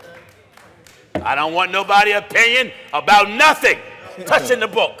 I don't want nobody's opinion about nothing touching the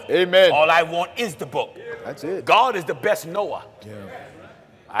book. Amen. All I want is the book. That's it. God is the best knower. Yeah.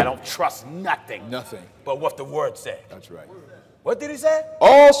 I don't trust nothing Nothing. but what the word said. That's right. What did he say?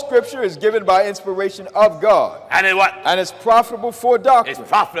 All scripture is given by inspiration of God. And it what? And it's profitable for doctrine. It's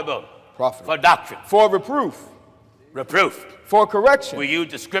profitable. Profitable. For doctrine. For reproof. Reproof. For correction. We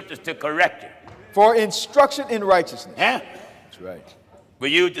use the scriptures to correct you. For instruction in righteousness. Huh? That's right.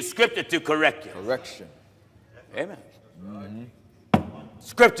 We use the scripture to correct you. Correction. Amen.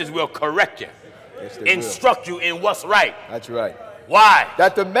 Scriptures will correct you. Yes, they instruct you in what's right. That's right. Why?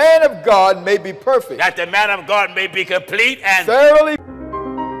 That the man of God may be perfect. That the man of God may be complete and thoroughly.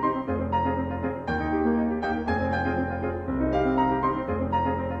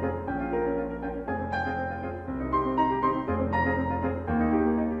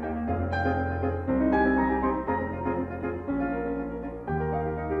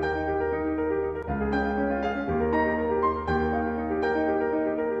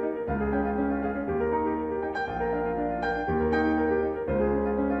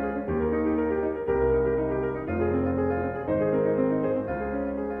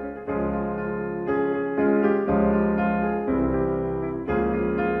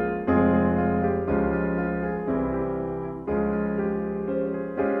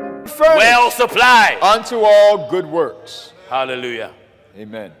 well supplied unto all good works. Hallelujah.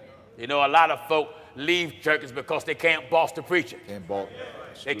 Amen. You know, a lot of folk leave churches because they can't boss the preacher. Can't boss.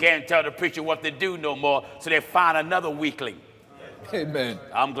 They can't tell the preacher what to do no more, so they find another weakling. Amen.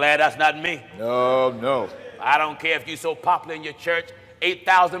 I'm glad that's not me. No. I don't care if you're so popular in your church,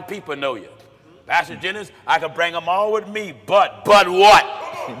 8,000 people know you. Pastor Jennings, I could bring them all with me, but what?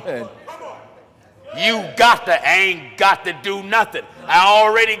 Amen. You ain't got to do nothing. I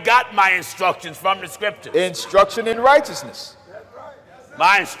already got my instructions from the scriptures. Instruction in righteousness.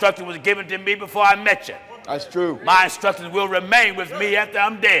 My instruction was given to me before I met you. That's true. My instructions will remain with me after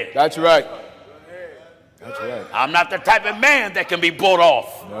I'm dead. That's right. That's right. I'm not the type of man that can be bought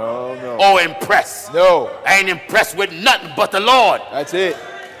off. No. Or impressed. No. I ain't impressed with nothing but the Lord. That's it.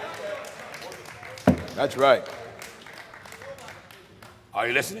 That's right. Are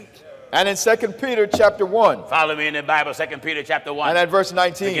you listening? And in 2 Peter chapter 1. Follow me in the Bible, 2 Peter chapter 1. And at verse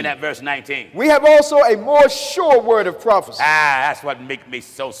 19. Begin at verse 19. We have also a more sure word of prophecy. That's what makes me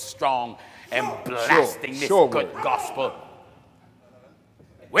so strong and blasting this good word. gospel.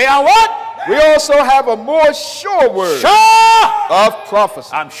 We are what? We also have a more sure word of prophecy.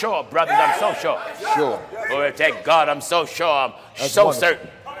 I'm sure, brothers, I'm so sure. Sure. Glory to God, I'm so sure, I'm so wonderful. certain.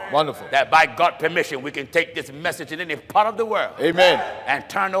 Wonderful. That by God's permission, we can take this message in any part of the world. Amen. And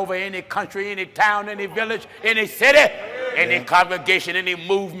turn over any country, any town, any village, any city, any congregation, any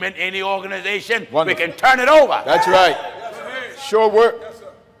movement, any organization. Wonderful. We can turn it over. That's right. Sure word.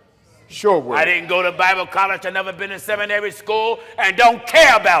 Sure word. I didn't go to Bible college. I've never been in seminary school and don't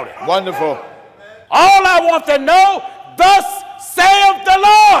care about it. Wonderful. All I want to know, thus saith the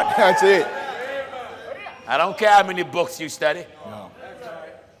Lord. That's it. I don't care how many books you study. No.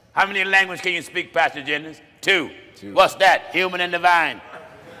 How many languages can you speak, Pastor Jennings? Two. What's that? Human and divine.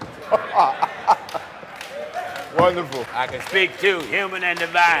 Wonderful. I can speak two, human and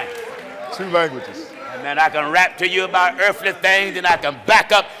divine. 2 languages. And then I can rap to you about earthly things, and I can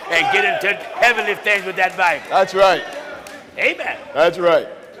back up and get into heavenly things with that Bible. That's right. Amen. That's right.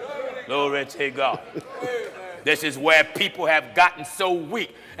 Glory to God. This is where people have gotten so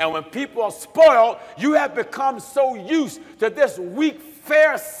weak. And when people are spoiled, you have become so used to this weak,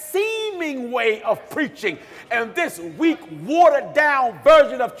 fair seeming way of preaching. And this weak, watered down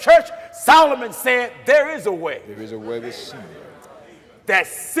version of church, Solomon said, there is a way. There is a way that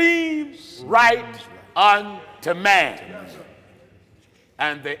seems right unto man.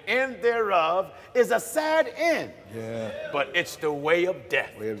 And the end thereof is a sad end. Yeah. But it's the way of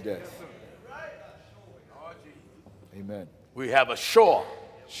death. Way of death. Amen. We have a sure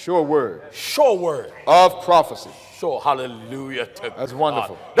word. Sure word. Of prophecy. Sure. Hallelujah to God. That's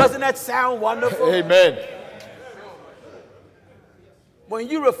wonderful. Doesn't that sound wonderful? Amen. When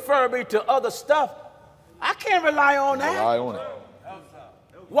you refer me to other stuff, I can't rely on that. Rely on it.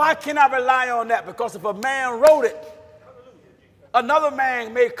 Why can't I rely on that? Because if a man wrote it, another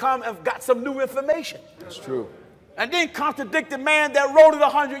man may come and got some new information. That's true. And then contradict the man that wrote it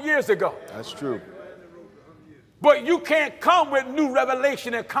 100 years ago. That's true. But you can't come with new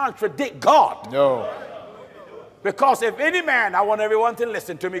revelation and contradict God. No. Because if any man, I want everyone to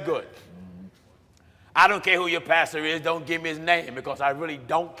listen to me good. I don't care who your pastor is. Don't give me his name because I really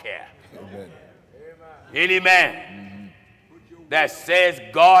don't care. Amen. Any man that says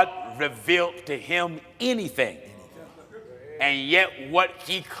God revealed to him anything, and yet what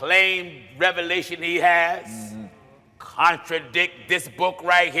he claimed revelation he has contradict this book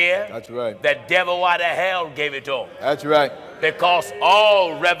right here. That's right. The devil out of hell gave it to him. That's right. Because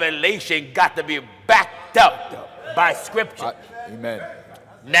all revelation got to be backed up by scripture. Amen.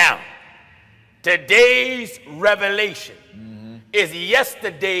 Now, today's revelation is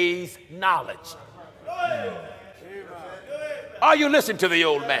yesterday's knowledge. Are you listening to the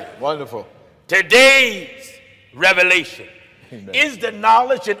old man? Wonderful. Today's revelation Amen. is the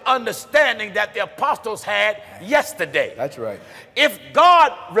knowledge and understanding that the apostles had yesterday. That's right. If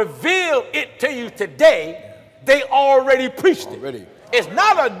God revealed it to you today, they already preached it. It's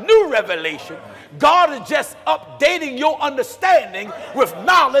not a new revelation. God is just updating your understanding with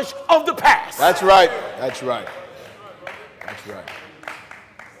knowledge of the past. That's right. That's right. That's right.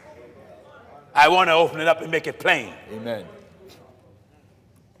 I want to open it up and make it plain. Amen.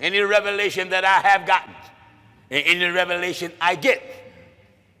 Any revelation that I have gotten, and any revelation I get,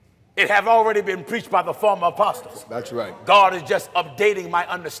 it have already been preached by the former apostles. That's right. God is just updating my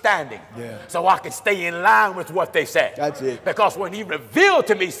understanding so I can stay in line with what they said. That's it. Because when he revealed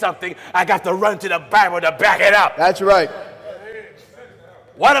to me something, I got to run to the Bible to back it up. That's right.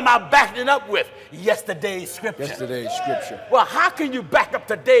 What am I backing it up with? Yesterday's scripture. Yesterday's scripture. Well, how can you back up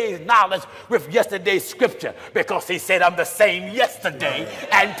today's knowledge with yesterday's scripture? Because he said, I'm the same yesterday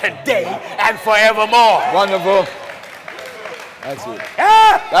and today and forevermore. Wonderful. That's it.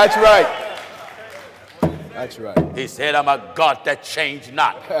 Yeah. That's right. That's right. He said, I'm a God that changed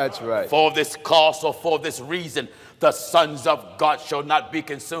not. That's right. For this cause or for this reason, the sons of God shall not be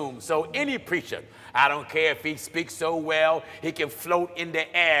consumed. So any preacher, I don't care if he speaks so well, he can float in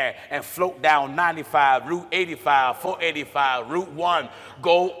the air and float down 95, Route 85, 485, Route 1,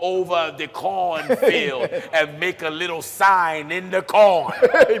 go over the cornfield and make a little sign in the corn.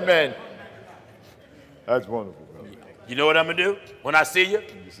 Amen. That's wonderful, brother. You know what I'm going to do when I see you?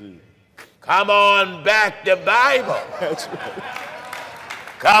 Come on back to Bible. That's right.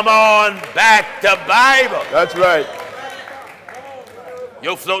 Come on back to Bible. That's right.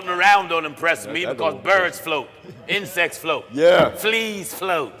 Your floating around don't impress me because birds float, insects float, fleas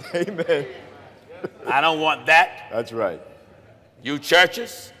float. Amen. I don't want that. That's right. You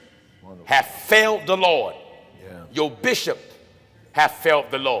churches have failed the Lord. Your bishop have failed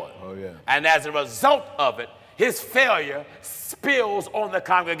the Lord. Oh, yeah. And as a result of it, his failure spills on the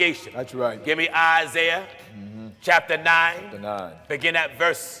congregation. That's right. Give me Isaiah chapter 9. Chapter 9. Begin at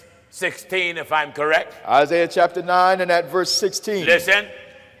verse 16, if I'm correct. Isaiah chapter 9 and at verse 16. Listen,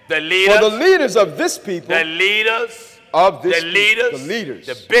 the leaders. For the leaders of this people. The leaders. Of this the leaders. The leaders.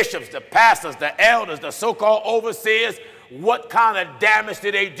 The bishops, the pastors, the elders, the so-called overseers. What kind of damage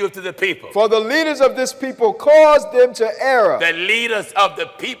did they do to the people? For the leaders of this people caused them to error. The leaders of the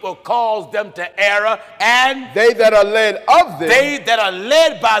people caused them to error, and they that are led of them. They that are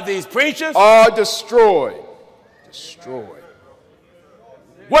led by these preachers are destroyed. Destroyed.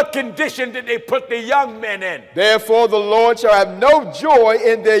 What condition did they put the young men in? Therefore the Lord shall have no joy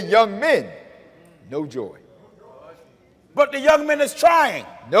in their young men. No joy. But the young men is trying.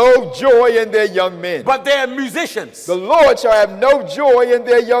 No joy in their young men. But they're musicians. The Lord shall have no joy in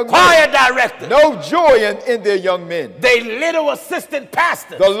their young Choir men. directors. No joy in their young men. They little assistant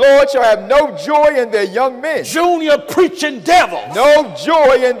pastors. The Lord shall have no joy in their young men. Junior preaching devils. No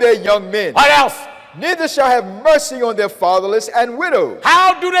joy in their young men. What else? Neither shall have mercy on their fatherless and widows.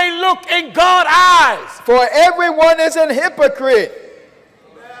 How do they look in God's eyes? For everyone is an hypocrite.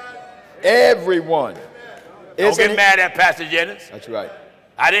 Everyone. Don't get mad at Pastor Jennings. That's right.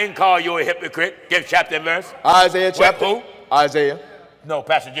 I didn't call you a hypocrite. Give chapter and verse. Isaiah chapter. Who? Isaiah. No,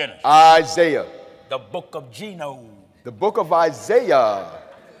 Pastor Jennings. Isaiah. The book of Gino. The book of Isaiah.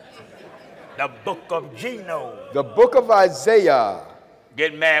 The book of Gino. The book of Isaiah.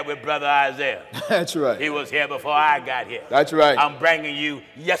 Get mad with Brother Isaiah. That's right. He was here before I got here. That's right. I'm bringing you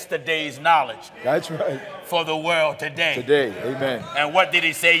yesterday's knowledge. That's right. For the world today. Today, amen. And what did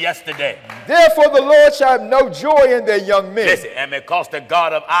he say yesterday? Therefore the Lord shall have no joy in their young men. Listen, and because the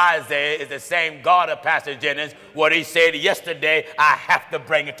God of Isaiah is the same God of Pastor Jennings, what he said yesterday, I have to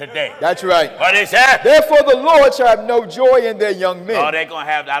bring it today. That's right. What he said? Therefore the Lord shall have no joy in their young men. Oh, they're going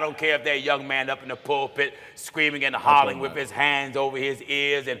to have, I don't care if they're a young man up in the pulpit screaming and hollering with his hands over his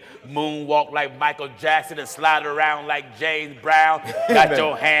ears and moonwalk like Michael Jackson and slide around like James Brown. Got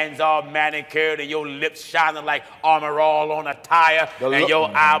your hands all manicured and your lips shining like armor all on a tire and your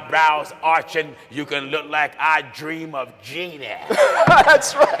eyebrows arching. You can look like I dream of Gina.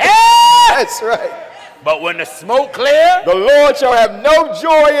 That's right. Yeah! That's right. But when the smoke clears, the Lord shall have no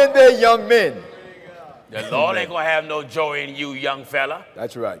joy in their young men. The Lord ain't going to have no joy in you, young fella.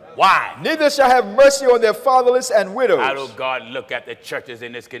 That's right. Why? Neither shall have mercy on their fatherless and widows. How does God look at the churches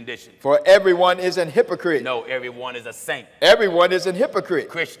in this condition? For everyone is an hypocrite. No, everyone is a saint. Everyone is an hypocrite.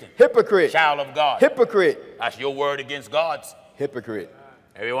 Christian. Hypocrite. Child of God. Hypocrite. That's your word against God's. Hypocrite.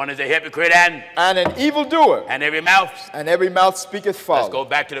 Everyone is a hypocrite and an evildoer. And every mouth. And every mouth speaketh folly. Let's go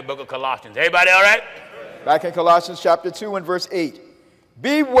back to the book of Colossians. Everybody all right? Back in Colossians chapter 2 and verse 8.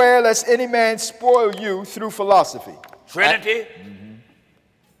 Beware lest any man spoil you through philosophy. Trinity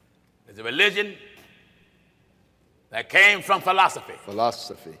is a religion That came from philosophy.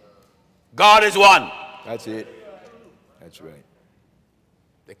 Philosophy. God is one. That's it. That's right.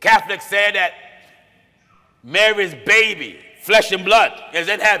 The Catholics said that Mary's baby, flesh and blood, is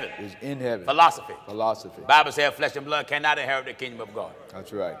in heaven. Is in heaven. Philosophy. Philosophy. The Bible says flesh and blood cannot inherit the kingdom of God.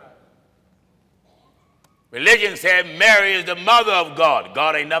 That's right. Religion said Mary is the mother of God.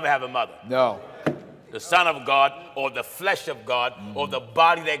 God ain't never have a mother. No. The Son of God, or the flesh of God, or the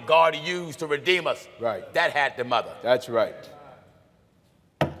body that God used to redeem us. Right. That had the mother. That's right.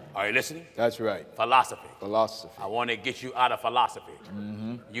 Are you listening? That's right. Philosophy. Philosophy. I want to get you out of philosophy.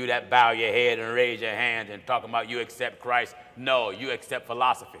 You that bow your head and raise your hands and talking about you accept Christ. No, you accept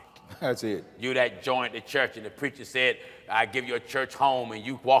philosophy. That's it. You that joined the church and the preacher said, I give your church home, and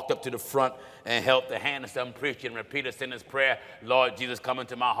you walked up to the front and held the hand of some preacher and repeated a sinner's prayer, Lord Jesus, come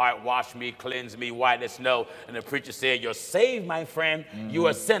into my heart, wash me, cleanse me, white as snow. And the preacher said, you're saved, my friend,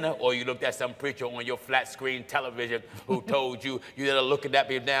 you're a sinner. Or you looked at some preacher on your flat screen television who told you, you that are looking at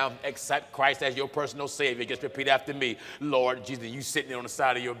me now, accept Christ as your personal Savior. Just repeat after me, Lord Jesus. You sitting there on the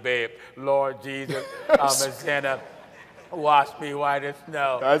side of your bed, Lord Jesus, I'm a sinner. Wash me white as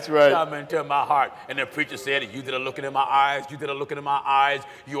snow. That's right. Come into my heart. And the preacher said, you that are looking in my eyes, you that are looking in my eyes,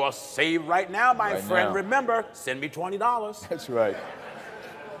 you are saved right now, my friend. Now. Remember, send me $20. That's right.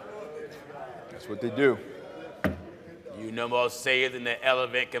 That's what they do. You no more saved than the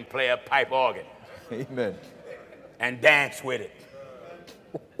elephant can play a pipe organ. Amen. And dance with it.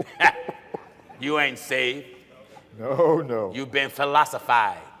 You ain't saved. No, no. You've been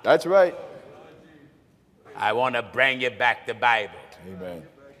philosophized. That's right. I want to bring you back the Bible. Amen.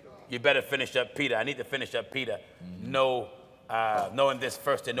 You better finish up Peter. I need to finish up Peter. Knowing this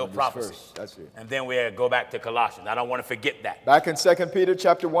first and no prophecy. That's it. And then we'll go back to Colossians. I don't want to forget that. Back in 2 Peter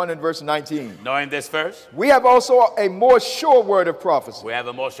chapter 1 and verse 19. Knowing this first. We have also a more sure word of prophecy. We have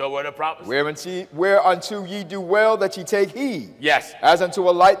a more sure word of prophecy. Whereunto ye do well that ye take heed. Yes. As unto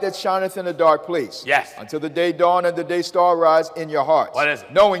a light that shineth in a dark place. Yes. Until the day dawn and the day star rise in your hearts. What is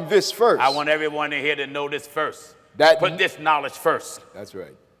it? Knowing this first. I want everyone in here to know this first. Put this knowledge first. That's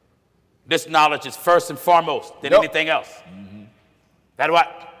right. This knowledge is first and foremost than anything else. That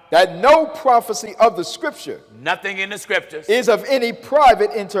what? That no prophecy of the scripture. Nothing in the scriptures. Is of any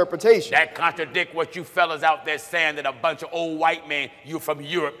private interpretation. That contradict what you fellas out there saying that a bunch of old white men, you from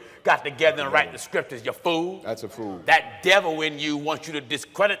Europe, got together and write the scriptures. You fool. That's a fool. That devil in you wants you to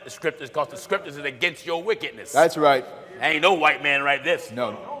discredit the scriptures because the scriptures is against your wickedness. That's right. Ain't no white man write this.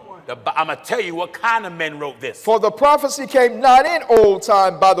 No. I'm going to tell you what kind of men wrote this. For the prophecy came not in old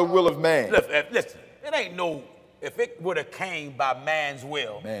time by the will of man. Listen, it ain't no, if it would have came by man's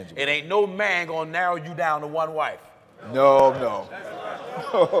will, it ain't no man going to narrow you down to one wife. No,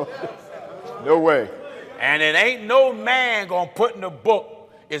 no. No way. And it ain't no man going to put in the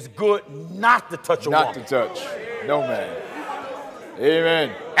book, it's good not to touch a woman. Not to touch. No man. Amen.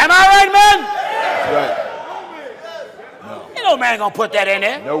 Am I right, man? That's right. Ain't no man gonna put that in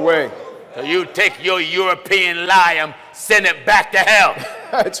there. No way. So you take your European lie and send it back to hell.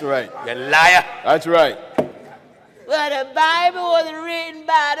 That's right. You liar. That's right. Well, the Bible was written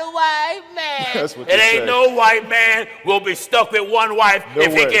by the white man. That's what it ain't no white man will be stuck with one wife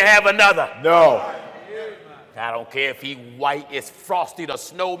if he can have another. No. I don't care if he white is Frosty the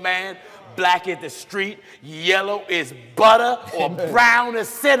Snowman, black is the street, yellow is butter, or brown is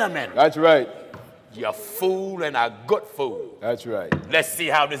cinnamon. That's right. You're a fool and a good fool. That's right. Let's see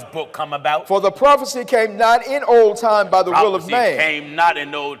how this book come about. For the prophecy came not in old time by the will of man. Came not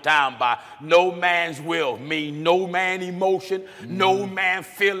in old time by no man's will. Mean no man emotion, no man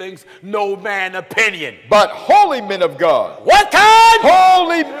feelings, no man opinion. But holy men of God. What kind?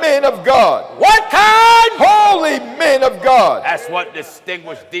 Holy men of God. What kind? Holy men of God. That's what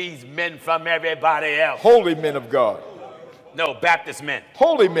distinguished these men from everybody else. Holy men of God. No, Baptist men.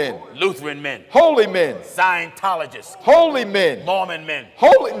 Holy men. Lutheran men. Holy men. Scientologists. Holy men. Mormon men.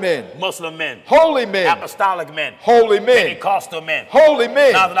 Holy men. Muslim men. Holy men. Apostolic men. Holy men. Pentecostal men. Holy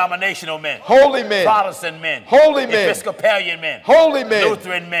men. Non-denominational men. Holy men. Protestant men. Holy men. Episcopalian men. Holy men.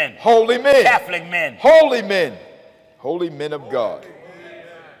 Lutheran men. Holy men. Catholic men. Holy men. Holy men of God.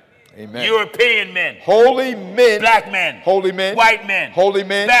 Amen. European men. Holy men. Black men. Holy men. White men. Holy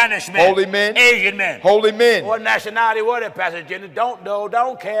men. Spanish men. Holy men. Asian men. Holy men. What nationality were they, Pastor Jenny? Don't know,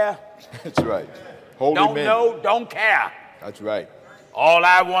 don't care. That's right. Holy don't men. Know, don't care. That's right. All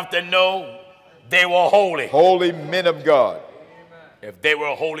I want to know, they were holy. Holy men of God. If they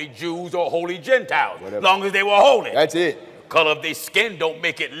were holy Jews or holy Gentiles, as long as they were holy. That's it. The color of their skin don't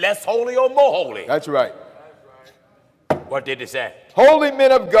make it less holy or more holy. That's right. What did it say? Holy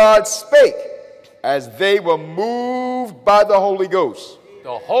men of God spake as they were moved by the Holy Ghost.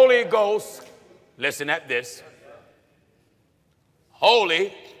 The Holy Ghost, listen at this,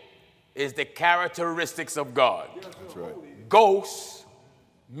 Holy is the characteristics of God. That's right. Ghost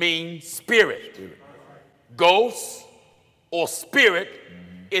means spirit. Ghost or spirit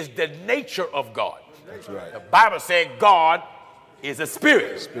is the nature of God. That's right. The Bible said God is a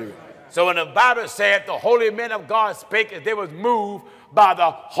spirit. Spirit. So when the Bible said the holy men of God spake as they was moved by the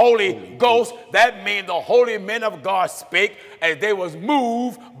Holy Ghost, that means the holy men of God spake as they was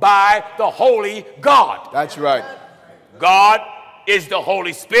moved by the Holy God. That's right. God is the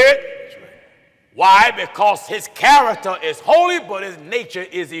Holy Spirit. Why? Because his character is holy, but his nature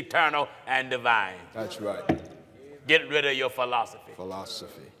is eternal and divine. That's right. Get rid of your philosophy.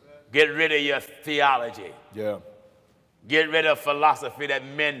 Philosophy. Get rid of your theology. Yeah. Get rid of philosophy that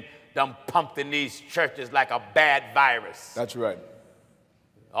men done pumped in these churches like a bad virus. That's right.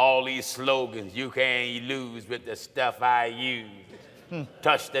 All these slogans, you can't lose with the stuff I use.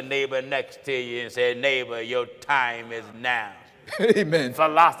 Touch the neighbor next to you and say, neighbor, your time is now. Amen.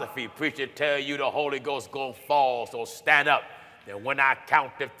 Philosophy, preacher tell you the Holy Ghost gonna fall, so stand up. Then when I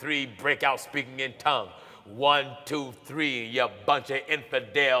count to 3, break out speaking in tongues. 1, 2, 3, you bunch of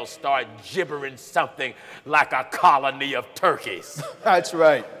infidels start gibbering something like a colony of turkeys. That's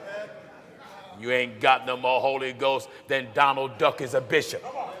right. You ain't got no more Holy Ghost than Donald Duck is a bishop.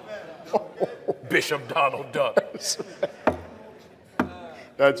 Bishop Donald Duck.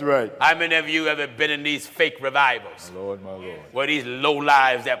 That's right. How many of you ever been in these fake revivals? My Lord, my Lord. Where these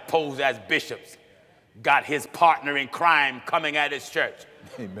low-lives that pose as bishops got his partner in crime coming at his church,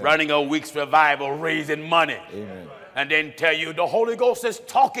 Amen. running a week's revival, raising money. Amen. And then tell you the Holy Ghost is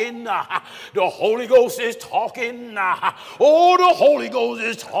talking. The Holy Ghost is talking. Oh, the Holy Ghost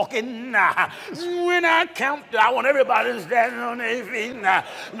is talking. When I count, I want everybody to stand on their feet.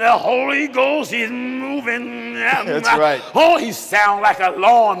 The Holy Ghost is moving. That's right. Oh, he sounds like a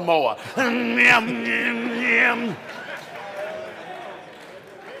lawnmower.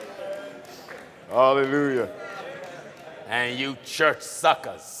 Hallelujah. And you church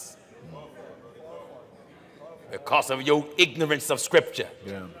suckers, because of your ignorance of Scripture,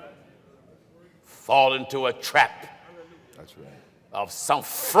 fall into a trap. That's right. Of some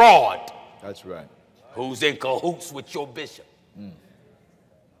fraud. That's right. Who's in cahoots with your bishop.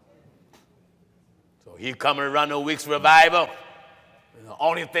 So he coming to run a week's revival. And the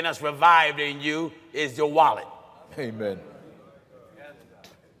only thing that's revived in you is your wallet. Amen.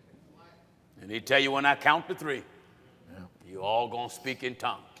 And he tell you when I count to 3, you all gonna speak in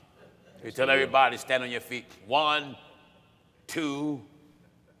tongues. You tell everybody stand on your feet. 1, 2,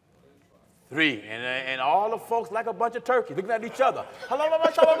 3. And all the folks like a bunch of turkeys looking at each other. That's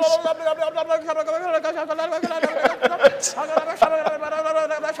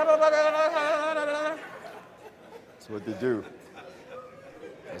what they do.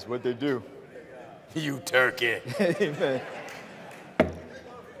 That's what they do. You turkey. Amen.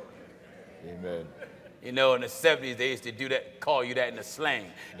 Amen. You know, in the 70s, they used to do that, call you that in the slang.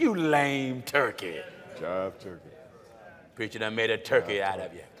 You lame turkey. Jive turkey. Preacher done made a turkey out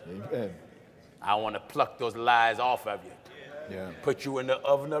of you. Amen. I want to pluck those lies off of you. Yeah. Put you in the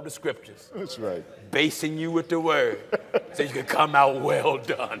oven of the Scriptures. That's right. Basing you with the word so you can come out well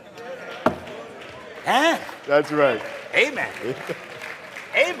done. Huh? That's right. Amen.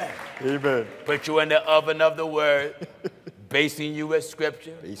 Amen. Amen. Put you in the oven of the word, basing you with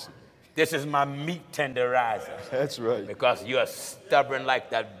Scripture. Basing. This is my meat tenderizer. That's right. Because you're stubborn like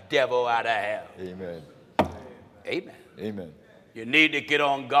the devil out of hell. Amen. Amen. Amen. You need to get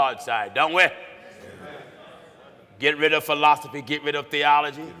on God's side, don't we? Get rid of philosophy, get rid of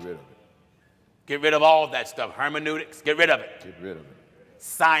theology. Get rid of it. Get rid of all that stuff. Hermeneutics, get rid of it. Get rid of it.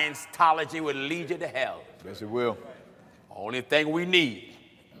 Scientology will lead you to hell. Yes, it will. Only thing we need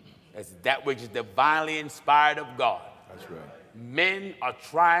is that which is divinely inspired of God. That's right. Men are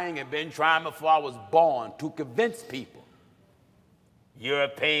trying and been trying before I was born to convince people.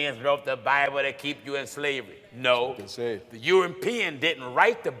 Europeans wrote the Bible to keep you in slavery. No, the European didn't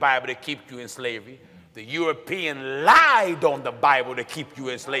write the Bible to keep you in slavery. The European lied on the Bible to keep you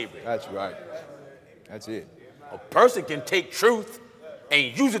in slavery. That's right. That's it. A person can take truth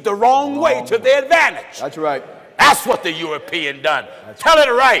and use it the wrong way to their advantage. That's right. That's what the European done. Tell it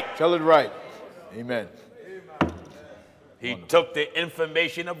right. Tell it right. Amen. He took the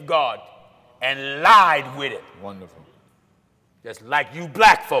information of God and lied with it. Wonderful. Just like you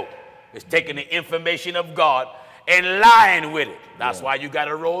black folk is taking the information of God and lying with it. That's why you got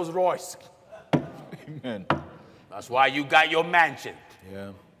a Rolls Royce. Amen. That's why you got your mansion.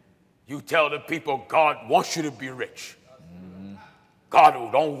 Yeah. You tell the people God wants you to be rich.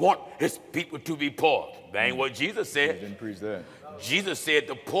 God don't want his people to be poor. That ain't what Jesus said. He didn't preach that. Jesus said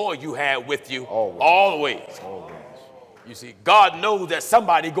the poor you have with you Always. always. Always. You see, God knows that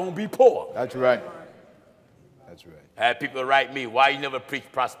somebody going to be poor. That's right. That's right. I had people write me, why you never preach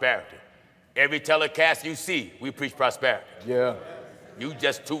prosperity? Every telecast you see, we preach prosperity. Yeah. You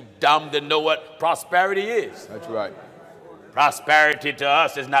just too dumb to know what prosperity is. That's right. Prosperity to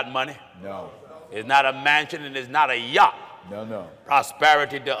us is not money. No. It's not a mansion and it's not a yacht. No, no.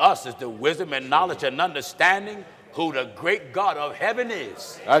 Prosperity to us is the wisdom and knowledge and understanding who the great God of heaven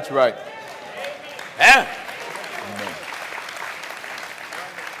is. That's right. Yeah? Amen.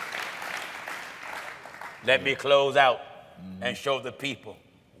 Let me close out and show the people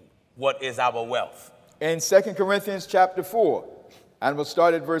what is our wealth. In 2 Corinthians chapter 4, and we'll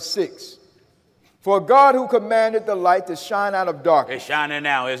start at verse 6. For God who commanded the light to shine out of darkness. It's shining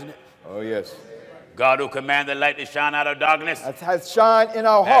now, isn't it? Oh, yes. God who commanded the light to shine out of darkness. Has shined in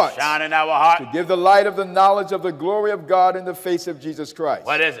our hearts. Shine in our heart. To give the light of the knowledge of the glory of God in the face of Jesus Christ.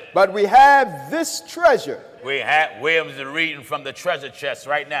 What is it? But we have this treasure. Williams is reading from the treasure chest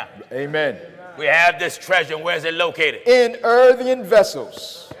right now. Amen. We have this treasure. Where's it located? In earthen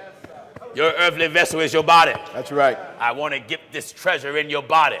vessels. Your earthly vessel is your body. That's right. I want to get this treasure in your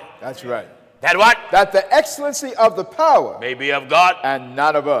body. That's right. That what? That the excellency of the power may be of God and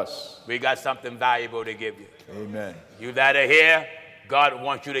not of us. We got something valuable to give you. Amen. You that are here, God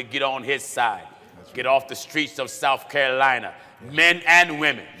wants you to get on his side. Get off the streets of South Carolina, men and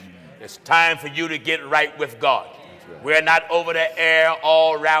women. It's time for you to get right with God. Right. We're not over the air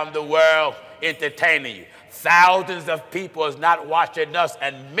all around the world entertaining you. Thousands of people is not watching us,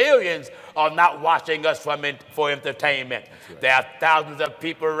 and millions are not watching us for entertainment. Right. There are thousands of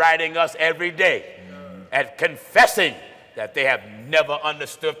people writing us every day and confessing that they have never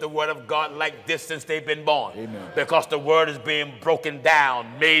understood the word of God like this since they've been born. Amen. Because the word is being broken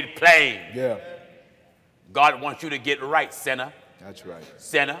down, made plain. Yeah. God wants you to get right, sinner. That's right.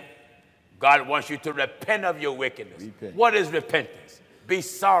 Sinner. God wants you to repent of your wickedness. Repent. What is repentance? Be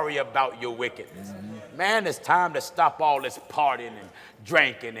sorry about your wickedness. Man, it's time to stop all this partying and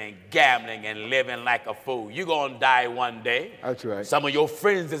drinking and gambling and living like a fool. You're going to die one day. That's right. Some of your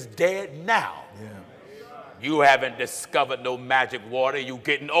friends is dead now. Yeah. You haven't discovered no magic water. You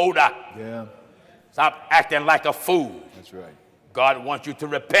getting older. Yeah. Stop acting like a fool. That's right. God wants you to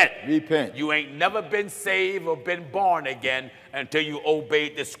repent. Repent. You ain't never been saved or been born again until you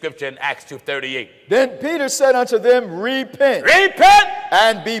obeyed the scripture in Acts 2:38. Then Peter said unto them, repent. Repent!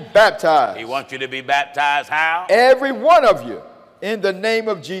 And be baptized. He wants you to be baptized how? Every one of you in the name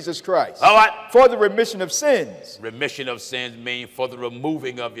of Jesus Christ. All right. For the remission of sins. Remission of sins means for the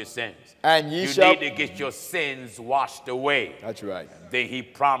removing of your sins. And you need to get your sins washed away. That's right. Then he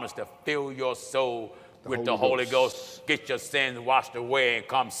promised to fill your soul with the Holy Ghost. Get your sins washed away and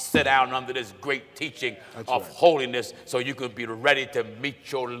come sit down under this great teaching of holiness so you can be ready to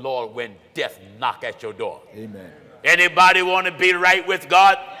meet your Lord when death knock at your door. Amen. Anybody want to be right with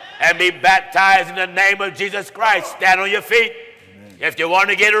God and be baptized in the name of Jesus Christ? Stand on your feet. Amen. If you want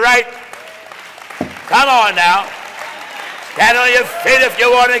to get right, come on now. Stand on your feet if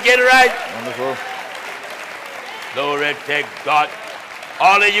you want to get right. Wonderful. Glory to God.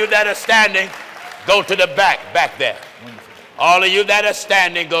 All of you that are standing, go to the back there. Wonderful. All of you that are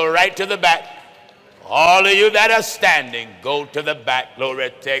standing, go right to the back. All of you that are standing, go to the back.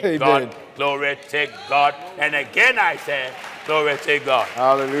 Glory to God. Glory to God. And again I say, glory to God.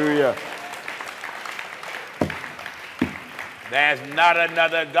 Hallelujah. There's not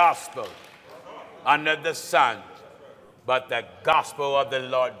another gospel under the sun but the gospel of the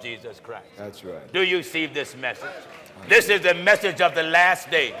Lord Jesus Christ. That's right. Do you receive this message? This is the message of the last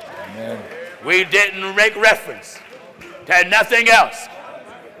day. Amen. We didn't make reference to nothing else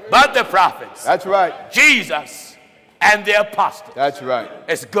but the prophets. That's right. Jesus and the apostles. That's right.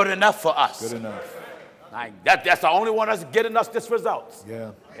 It's good enough for us. Good enough. That's the only one that's getting us this results.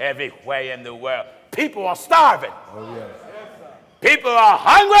 Yeah. Everywhere in the world. People are starving. Oh, yeah. People are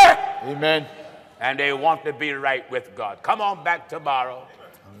hungry. Amen. And they want to be right with God. Come on back tomorrow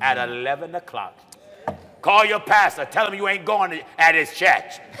at 11 o'clock. Call your pastor. Tell him you ain't going at his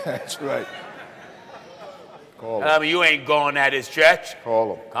church. That's right. Call Tell him you ain't going at his church.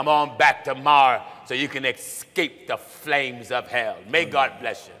 Call him. Come on back tomorrow so you can escape the flames of hell. May God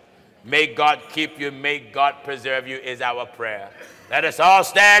bless you. May God keep you. May God preserve you is our prayer. Let us all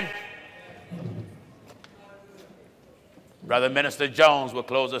stand. Brother Minister Jones will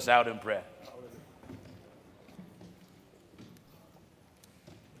close us out in prayer.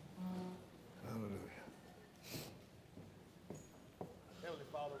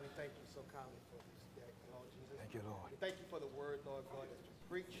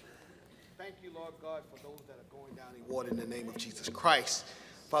 Thank you, Lord God, for those that are going down in water in the name of Jesus Christ.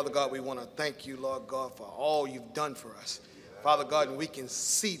 Father God, we want to thank you, Lord God, for all you've done for us. Father God, and we can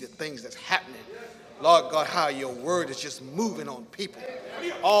see the things that's happening. Lord God, how your word is just moving on people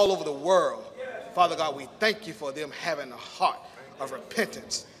all over the world. Father God, we thank you for them having a heart of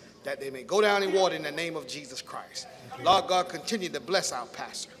repentance, that they may go down in water in the name of Jesus Christ. Lord God, continue to bless our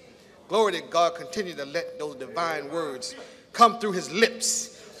pastor. Glory to God, continue to let those divine words come through his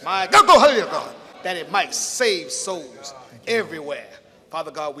lips. My God, God, that it might save souls everywhere. Father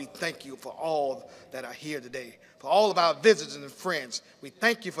God, we thank you for all that are here today. For all of our visitors and friends, we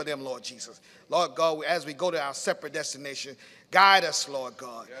thank you for them, Lord Jesus. Lord God, as we go to our separate destination, guide us, Lord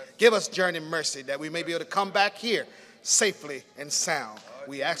God. Give us journey mercy that we may be able to come back here safely and sound.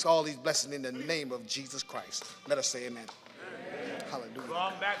 We ask all these blessings in the name of Jesus Christ. Let us say amen. Hallelujah.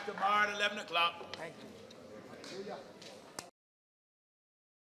 Come back tomorrow at 11 o'clock. Thank you.